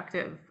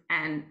counterproductive,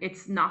 and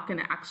it's not going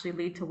to actually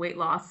lead to weight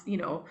loss.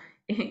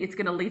 It's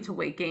going to lead to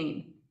weight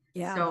gain.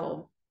 Yeah.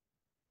 So,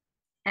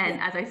 Yeah.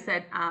 and as I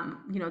said,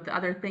 the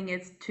other thing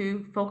is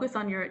to focus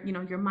on your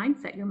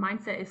mindset. Your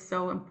mindset is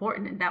so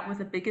important, and that was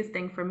the biggest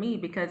thing for me,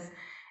 because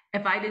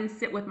if I didn't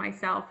sit with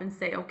myself and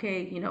say,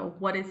 okay,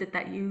 what is it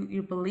that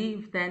you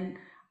believe, then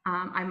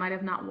I might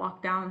have not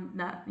walked down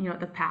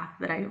the path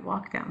that I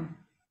walked down.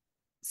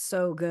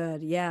 So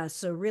good. Yeah.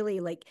 So really,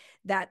 like,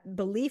 that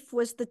belief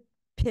was the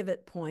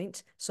pivot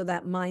point. So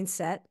that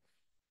mindset,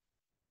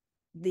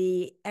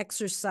 the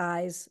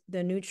exercise,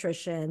 the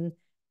nutrition,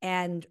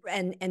 and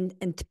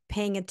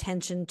paying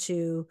attention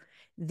to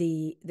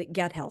the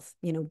gut health,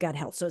 gut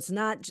health. So it's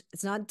not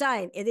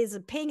diet. It is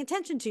paying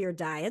attention to your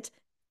diet,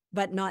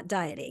 but not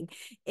dieting.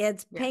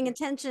 It's Yeah, paying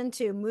attention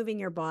to moving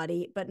your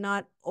body, but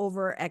not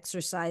over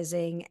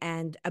exercising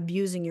and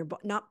abusing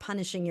not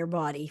punishing your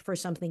body for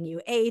something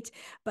you ate,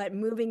 but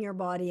moving your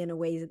body in a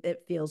way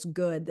that feels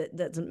good, that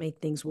doesn't make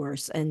things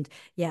worse. And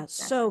yeah,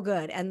 so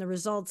exactly. good. And the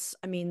results,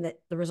 I mean,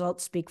 that the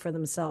results speak for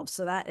themselves.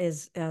 So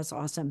that's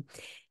awesome.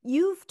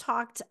 You've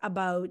talked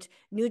about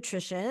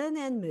nutrition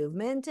and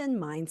movement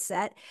and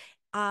mindset.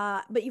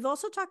 But you've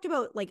also talked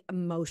about like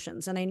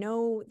emotions. And I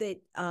know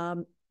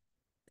that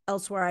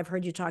elsewhere I've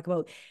heard you talk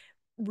about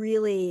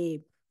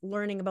really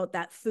learning about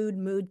that food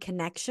mood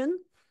connection,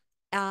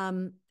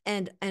 and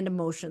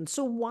emotion.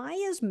 So why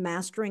is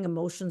mastering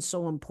emotions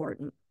so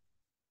important?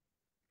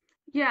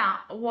 Yeah,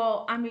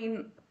 well, I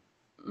mean,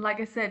 like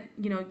I said,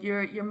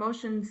 your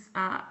emotions,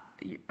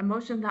 your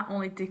emotions not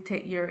only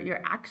dictate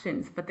your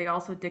actions, but they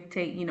also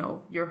dictate,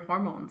 your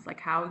hormones, like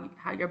how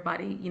your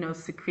body,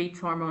 secretes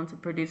hormones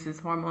and produces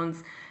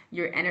hormones,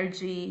 your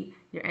energy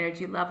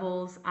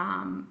levels,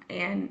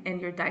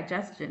 and your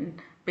digestion.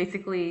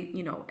 Basically,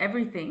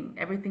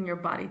 everything your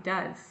body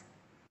does.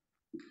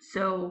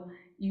 So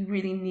you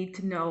really need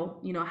to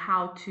know,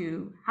 how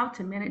to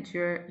manage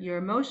your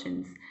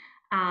emotions,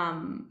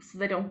 so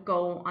they don't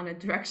go on a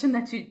direction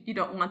that you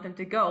don't want them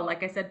to go.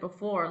 Like I said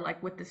before,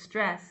 like with the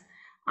stress,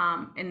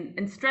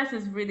 and stress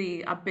is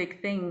really a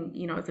big thing.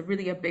 It's a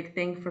really a big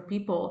thing for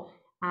people.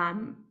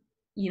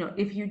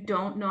 If you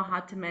don't know how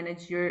to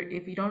manage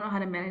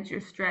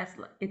your stress,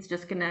 it's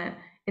gonna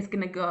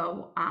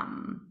go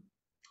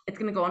it's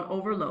going to go on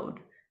overload.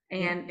 Yeah.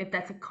 And if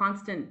that's a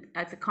constant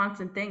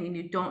thing, and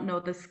you don't know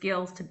the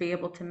skills to be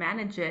able to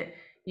manage it,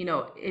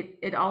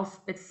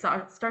 it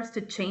starts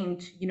to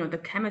change, the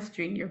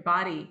chemistry in your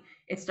body.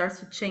 It starts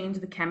to change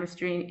the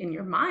chemistry in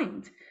your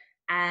mind.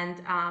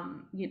 And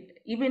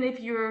even if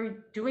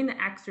you're doing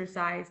the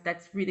exercise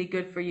that's really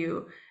good for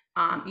you,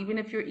 even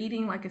if you're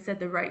eating, like I said,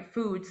 the right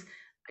foods,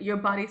 your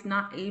body's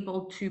not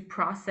able to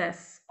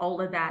process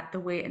all of that the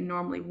way it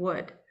normally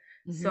would.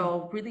 Mm-hmm.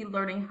 So really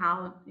learning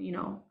how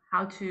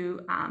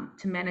to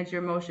manage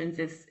your emotions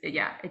is,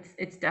 yeah,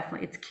 it's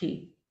definitely, it's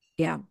key.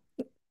 Yeah.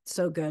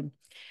 So good.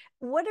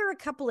 What are a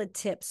couple of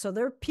tips? So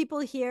there are people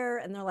here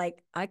and they're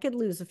like, I could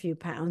lose a few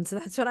pounds.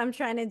 That's what I'm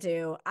trying to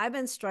do. I've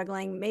been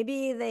struggling.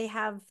 Maybe they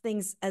have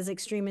things as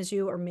extreme as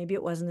you, or maybe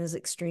it wasn't as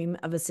extreme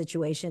of a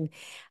situation.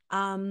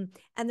 And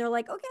they're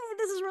like, okay,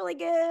 this is really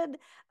good.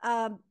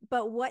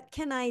 But what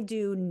can I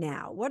do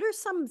now? What are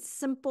some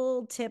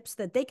simple tips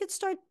that they could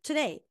start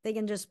today? They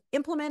can just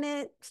implement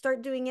it,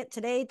 start doing it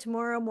today,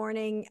 tomorrow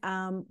morning.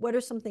 What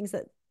are some things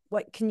that,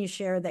 what can you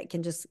share that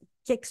can just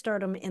kickstart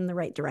them in the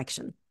right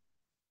direction?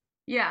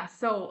 Yeah,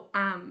 so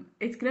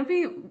it's going to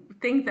be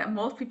things that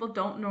most people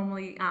don't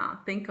normally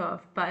think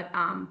of, but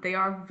they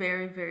are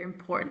very, very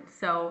important.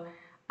 So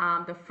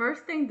the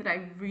first thing that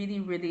I really,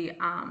 really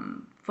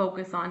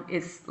focus on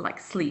is like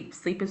sleep.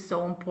 Sleep is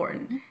so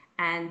important,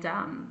 and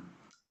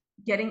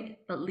getting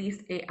at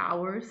least 8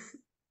 hours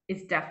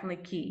is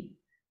definitely key.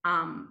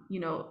 You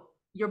know,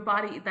 your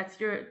body,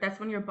 that's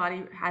when your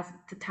body has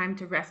the time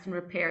to rest and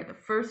repair. The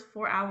first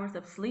 4 hours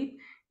of sleep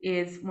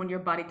is when your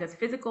body does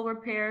physical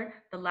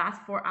repair. The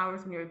last 4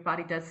 hours when your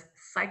body does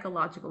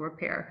psychological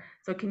repair.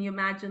 So can you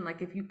imagine,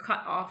 like, if you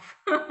cut off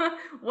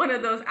one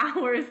of those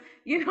hours,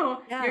 you're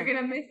Yeah.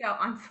 gonna miss out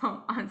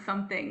on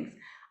some things.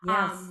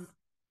 Yes. Um,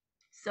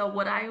 so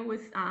what I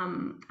always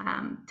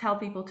tell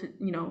people to,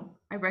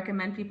 I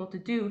recommend people to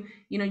do,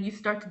 you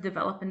start to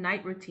develop a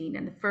night routine.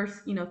 And the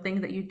first,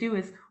 thing that you do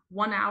is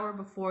 1 hour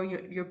before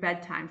your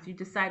bedtime. So you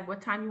decide what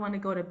time you want to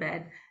go to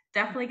bed.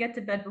 Definitely get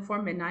to bed before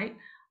midnight.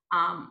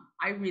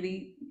 I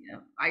really,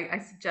 I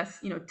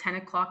suggest, 10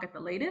 o'clock at the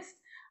latest.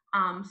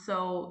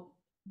 So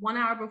 1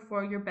 hour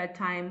before your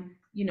bedtime,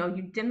 you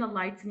dim the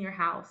lights in your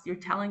house.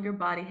 You're telling your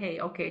body, hey,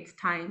 okay, it's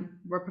time.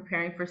 We're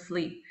preparing for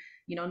sleep.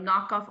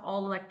 Knock off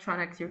all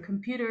electronics, your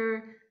computer,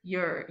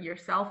 your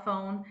cell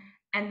phone,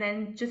 and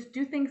then just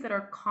do things that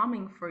are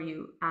calming for you,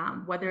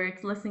 whether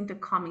it's listening to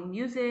calming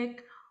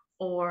music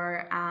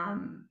or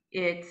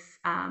it's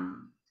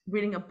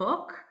reading a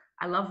book.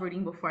 I love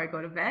reading before I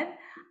go to bed.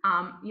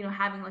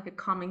 Having like a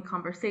calming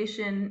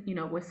conversation,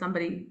 with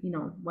somebody,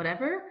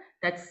 whatever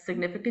that's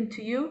significant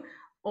to you,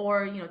 or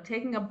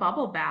taking a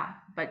bubble bath,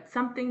 but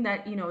something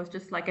that is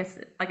just like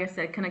I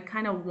said,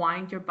 kind of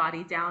wind your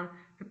body down,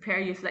 prepare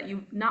you so that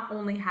you not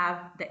only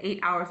have the 8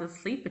 hours of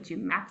sleep, but you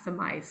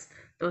maximize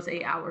those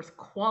 8 hours,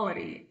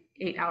 quality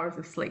 8 hours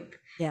of sleep.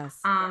 Yes.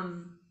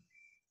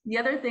 The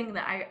other thing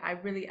that I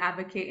really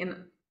advocate, and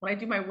when I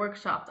do my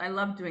workshops, I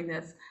love doing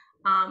this.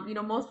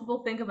 Most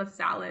people think of a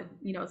salad.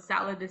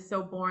 Salad is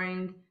so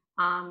boring.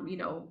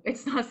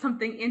 It's not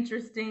something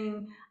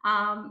interesting.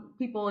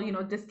 People,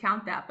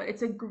 discount that, but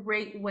it's a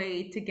great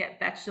way to get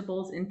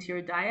vegetables into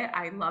your diet.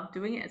 I love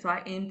doing it. So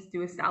I aim to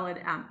do a salad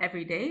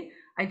every day.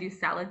 I do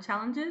salad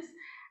challenges.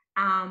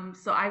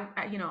 So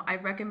I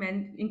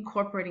recommend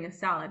incorporating a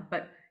salad,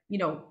 but you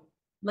know,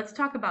 let's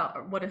talk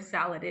about what a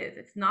salad is.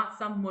 It's not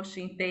some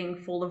mushy thing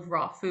full of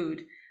raw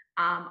food.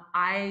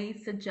 I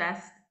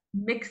suggest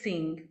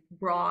mixing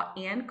raw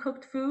and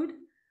cooked food.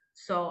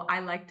 So I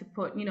like to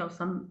put,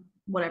 some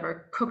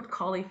whatever cooked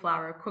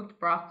cauliflower, cooked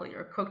broccoli,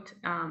 or cooked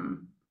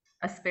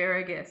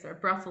asparagus or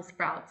Brussels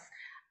sprouts.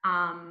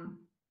 Um,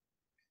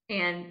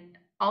 and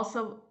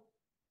also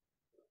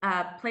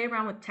play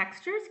around with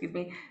texture, excuse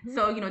me. Mhm.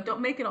 So,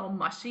 don't make it all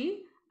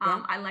mushy.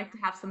 Yeah. I like to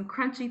have some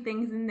crunchy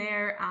things in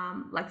there,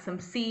 like some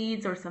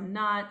seeds or some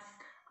nuts,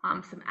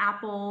 some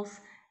apples,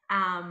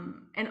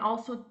 and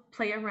also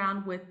play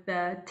around with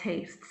the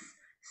tastes.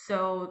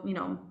 So,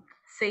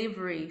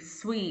 savory,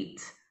 sweet,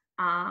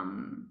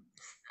 um,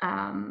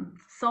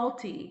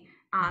 salty.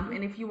 Mhm.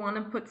 And if you want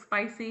to put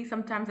spicy,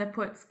 sometimes I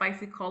put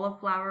spicy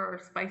cauliflower or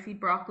spicy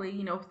broccoli,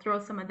 throw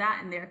some of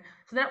that in there.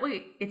 So that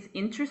way it's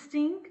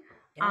interesting,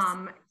 Yes.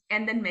 um,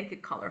 and then make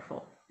it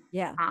colorful.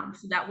 Yeah.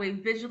 So that way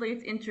visually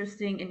it's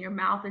interesting, in your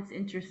mouth it's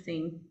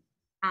interesting,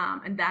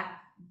 and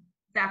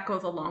that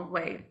goes a long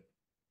way.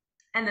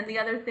 And then the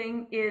other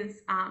thing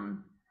is,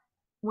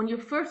 when you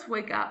first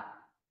wake up,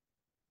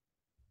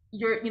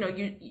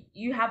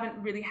 you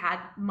haven't really had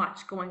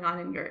much going on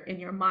in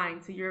your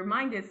mind, so your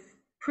mind is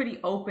pretty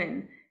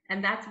open,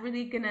 and that's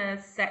really gonna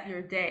set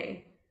your day.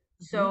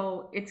 Mhm.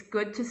 So it's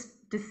good to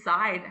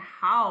decide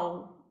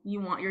how you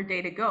want your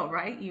day to go,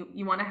 right?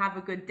 You want to have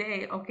a good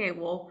day. Okay,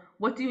 well,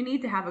 what do you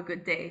need to have a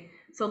good day?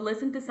 So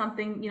listen to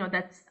something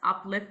that's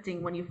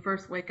uplifting when you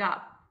first wake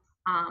up.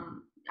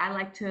 I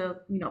like to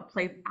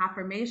play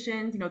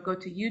affirmations, go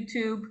to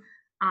YouTube.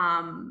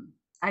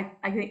 I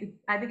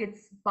think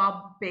it's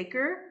Bob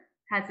Baker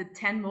has the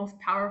 10 most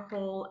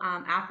powerful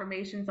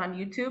affirmations on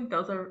YouTube.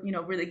 Those are,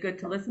 really good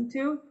to listen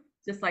to,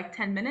 just like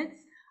 10 minutes.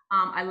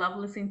 I love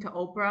listening to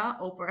Oprah.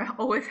 Oprah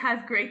always has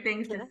great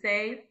things to Yeah.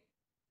 say.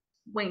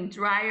 Wayne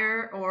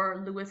Dryer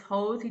or Lewis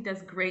Hose, he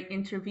does great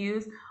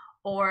interviews.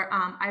 Or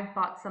I've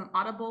bought some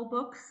Audible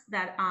books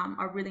that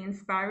are really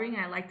inspiring,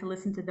 and I like to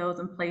listen to those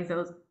and play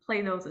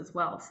those as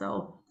well.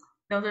 So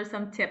those are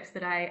some tips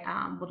that I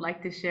would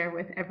like to share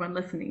with everyone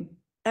listening.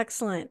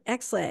 Excellent.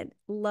 Excellent.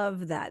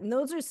 Love that. And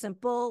those are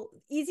simple,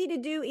 easy to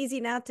do,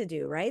 easy not to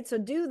do, right? So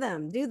do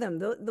them, do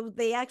them.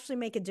 They actually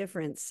make a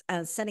difference.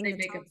 Setting They the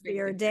make a tone for big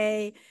your difference.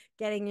 day,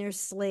 getting your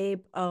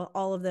sleep,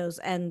 all of those,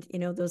 and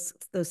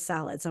those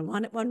salads. I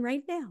want one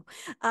right now.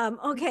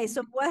 Okay,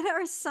 so what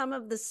are some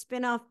of the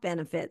spin-off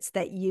benefits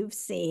that you've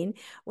seen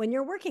when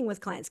you're working with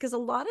clients? Because a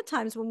lot of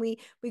times when we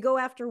go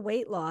after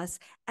weight loss,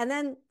 and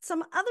then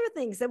some other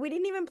things that we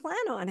didn't even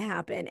plan on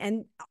happen,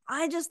 and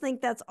I just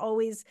think that's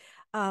always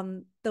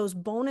those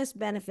bonus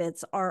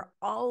benefits are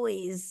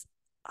always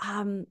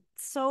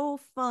so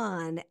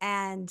fun,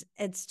 and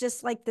it's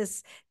just like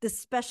this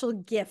special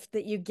gift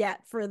that you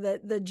get for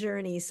the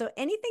journey. So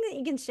anything that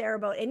you can share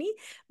about any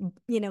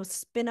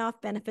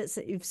spin-off benefits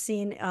that you've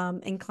seen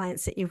in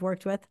clients that you've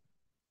worked with?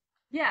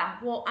 Yeah,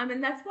 well, I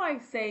mean that's why I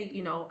say,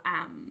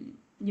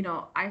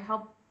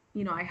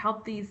 I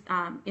help these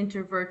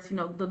introverts,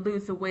 to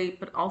lose the weight,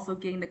 but also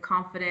gain the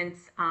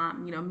confidence,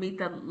 meet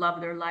the love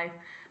of their life.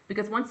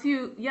 Because once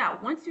you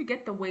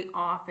get the weight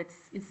off,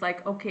 it's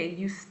like okay,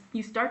 you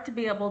start to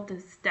be able to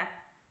step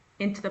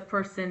into the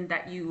person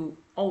that you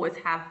always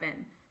have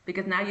been,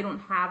 because now you don't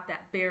have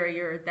that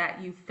barrier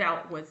that you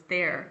felt was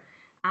there.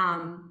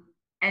 Yeah.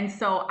 And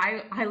so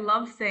I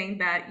love saying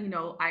that,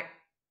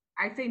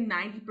 I say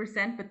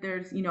 90%, but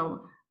there's,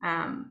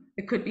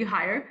 it could be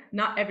higher.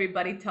 Not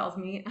everybody tells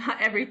me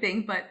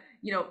everything, but,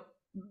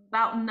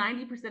 about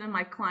 90% of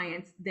my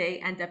clients, they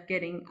end up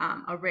getting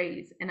a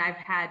raise. And I've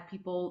had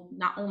people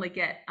not only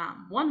get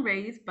one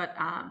raise, but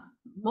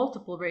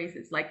multiple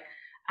raises. Like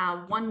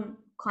one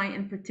client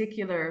in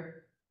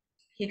particular,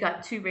 he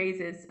got two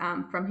raises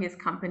from his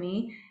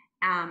company,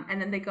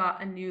 and then they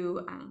got a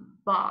new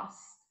boss,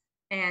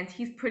 and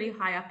he's pretty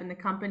high up in the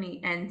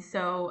company. And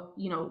so,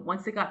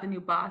 once they got the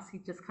new boss, he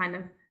just kind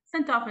of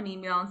sent off an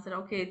email and said,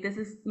 "Okay, this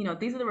is,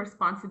 these are the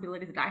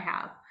responsibilities that I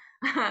have."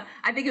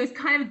 I think he was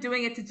kind of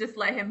doing it to just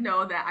let him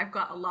know that I've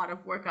got a lot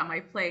of work on my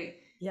plate.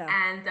 Yeah.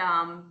 And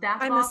that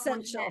I'm boss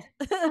went ahead,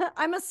 essential.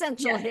 I'm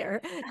essential yes.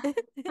 here.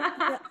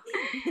 Yeah.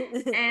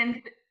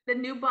 And the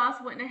new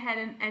boss went ahead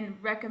and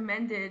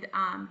recommended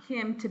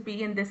him to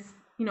be in this,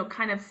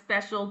 kind of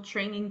special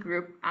training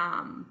group.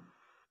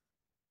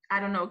 I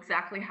don't know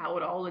exactly how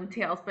it all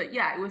entails, but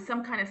yeah, it was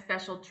some kind of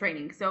special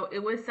training. So it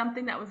was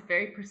something that was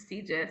very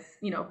prestigious,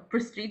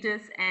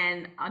 prestigious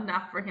and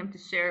enough for him to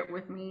share it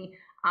with me.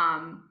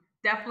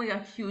 Definitely a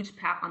huge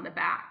pat on the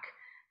back.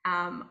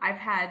 I've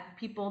had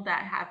people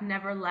that have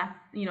never left,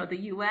 the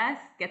U.S.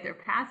 get their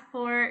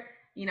passport,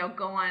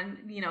 go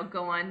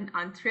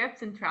on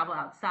trips and travel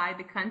outside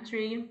the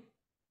country,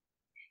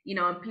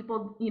 and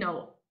people,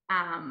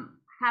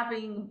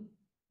 having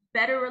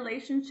better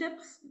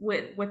relationships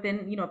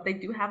within, if they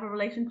do have a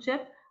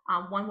relationship.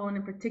 One woman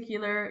in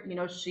particular,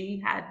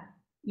 she had,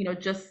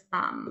 just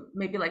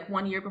maybe like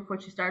 1 year before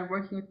she started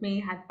working with me,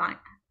 had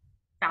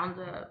found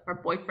her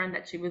boyfriend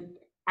that she was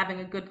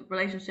having a good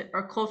relationship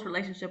or close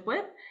relationship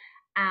with.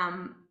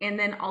 And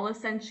then all of a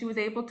sudden she was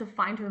able to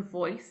find her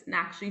voice and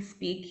actually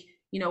speak,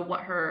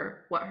 what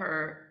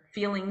her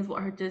feelings,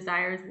 what her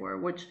desires were,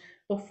 which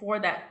before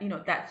that,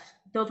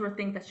 those were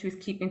things that she was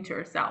keeping to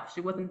herself.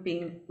 She wasn't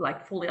being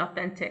like fully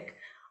authentic.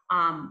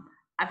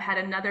 I've had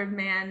another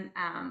man,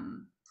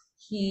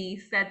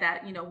 he said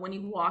that, when he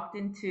walked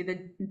into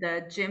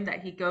the gym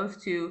that he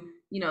goes to,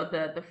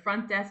 the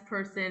front desk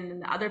person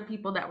and the other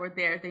people that were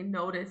there, they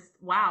noticed,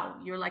 wow,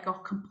 you're like a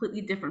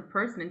completely different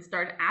person, and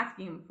started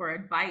asking him for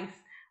advice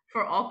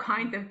for all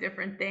kinds of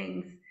different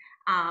things.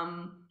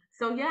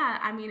 So yeah,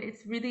 I mean,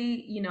 it's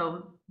really,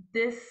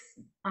 this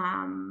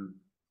um,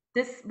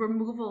 this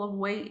removal of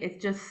weight,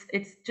 it's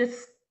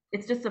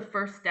just a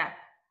first step,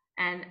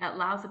 and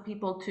allows the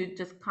people to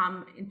just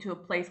come into a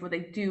place where they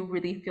do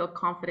really feel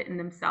confident in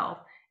themselves,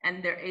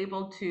 and they're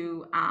able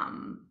to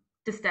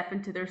step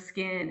into their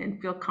skin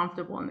and feel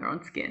comfortable in their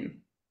own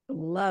skin.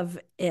 Love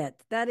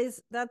it.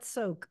 That's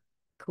so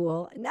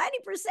cool.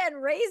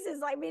 90%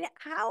 raises. I mean,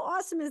 how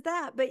awesome is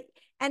that? But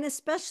and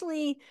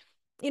especially,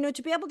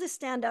 to be able to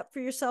stand up for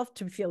yourself,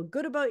 to feel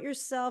good about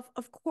yourself,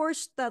 of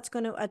course, that's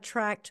going to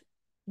attract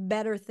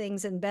better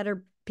things and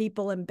better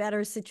people and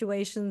better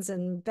situations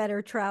and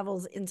better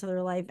travels into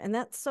their life. And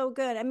that's so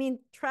good. I mean,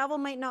 travel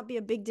might not be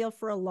a big deal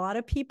for a lot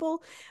of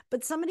people,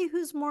 but somebody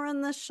who's more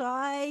on the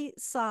shy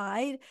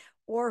side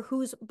or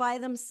who's by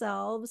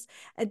themselves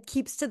and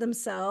keeps to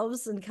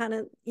themselves and kind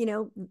of,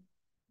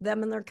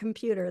 them and their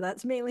computer.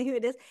 That's mainly who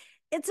it is.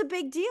 It's a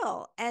big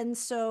deal. And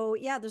so,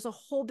 yeah, there's a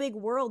whole big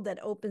world that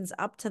opens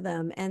up to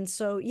them. And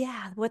so,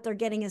 yeah, what they're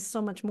getting is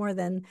so much more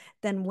than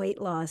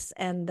weight loss.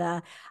 And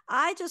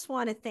I just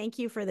want to thank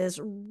you for this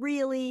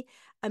really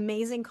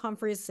amazing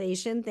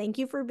conversation. Thank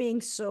you for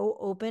being so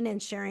open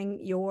and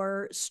sharing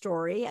your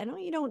story. I know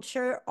you don't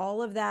share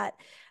all of that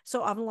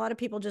so often. A lot of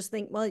people just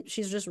think, well,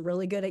 she's just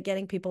really good at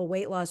getting people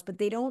weight loss, but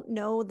they don't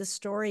know the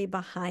story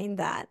behind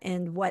that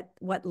and what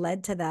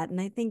led to that.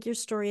 And I think your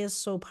story is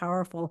so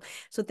powerful.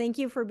 So thank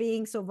you for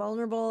being so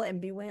vulnerable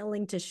and be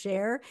willing to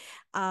share.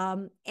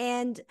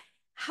 And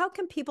how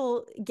can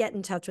people get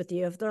in touch with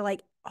you if they're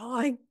like,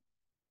 oh,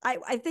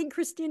 I think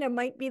Christina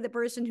might be the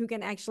person who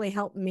can actually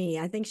help me.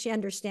 I think she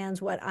understands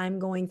what I'm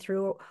going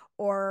through,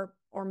 or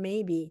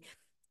maybe,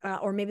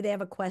 or maybe they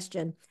have a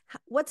question.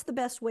 What's the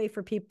best way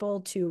for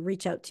people to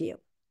reach out to you?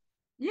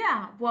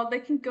 Yeah, well, they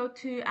can go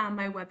to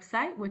my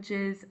website, which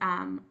is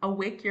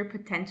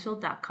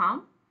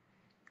awakeyourpotential.com.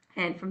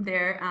 And from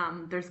there,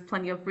 there's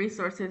plenty of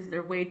resources.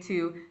 There's a way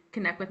to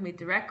connect with me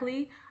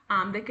directly.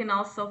 They can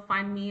also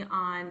find me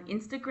on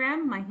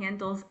Instagram. My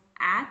handle's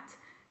at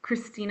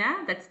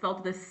Christina, that's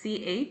spelled with a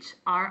Christina,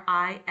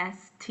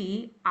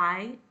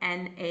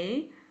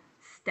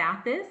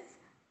 Stathis,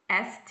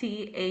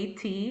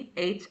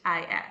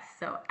 Stathis.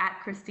 So at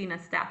Christina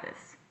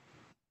Stathis.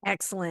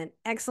 Excellent,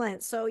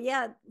 excellent. So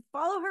yeah,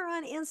 follow her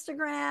on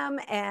Instagram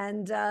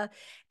and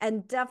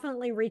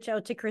definitely reach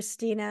out to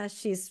Christina.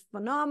 She's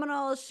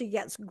phenomenal. She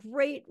gets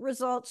great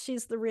results.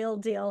 She's the real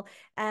deal.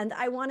 And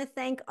I want to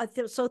thank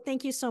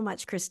you so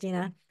much,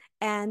 Christina.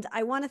 And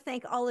I want to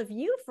thank all of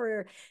you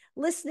for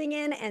listening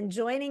in and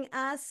joining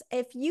us.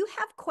 If you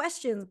have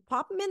questions,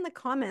 pop them in the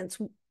comments.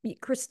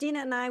 Christina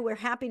and I, we're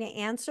happy to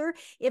answer.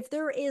 If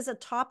there is a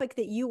topic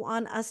that you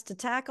want us to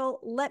tackle,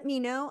 let me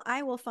know.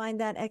 I will find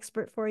that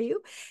expert for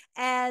you.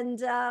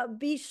 And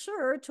be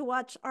sure to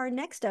watch our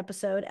next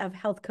episode of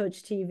Health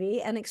Coach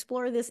TV and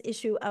explore this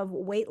issue of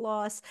weight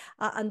loss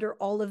under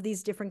all of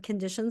these different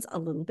conditions a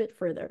little bit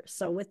further.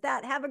 So, with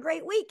that, have a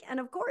great week. And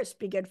of course,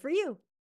 be good for you.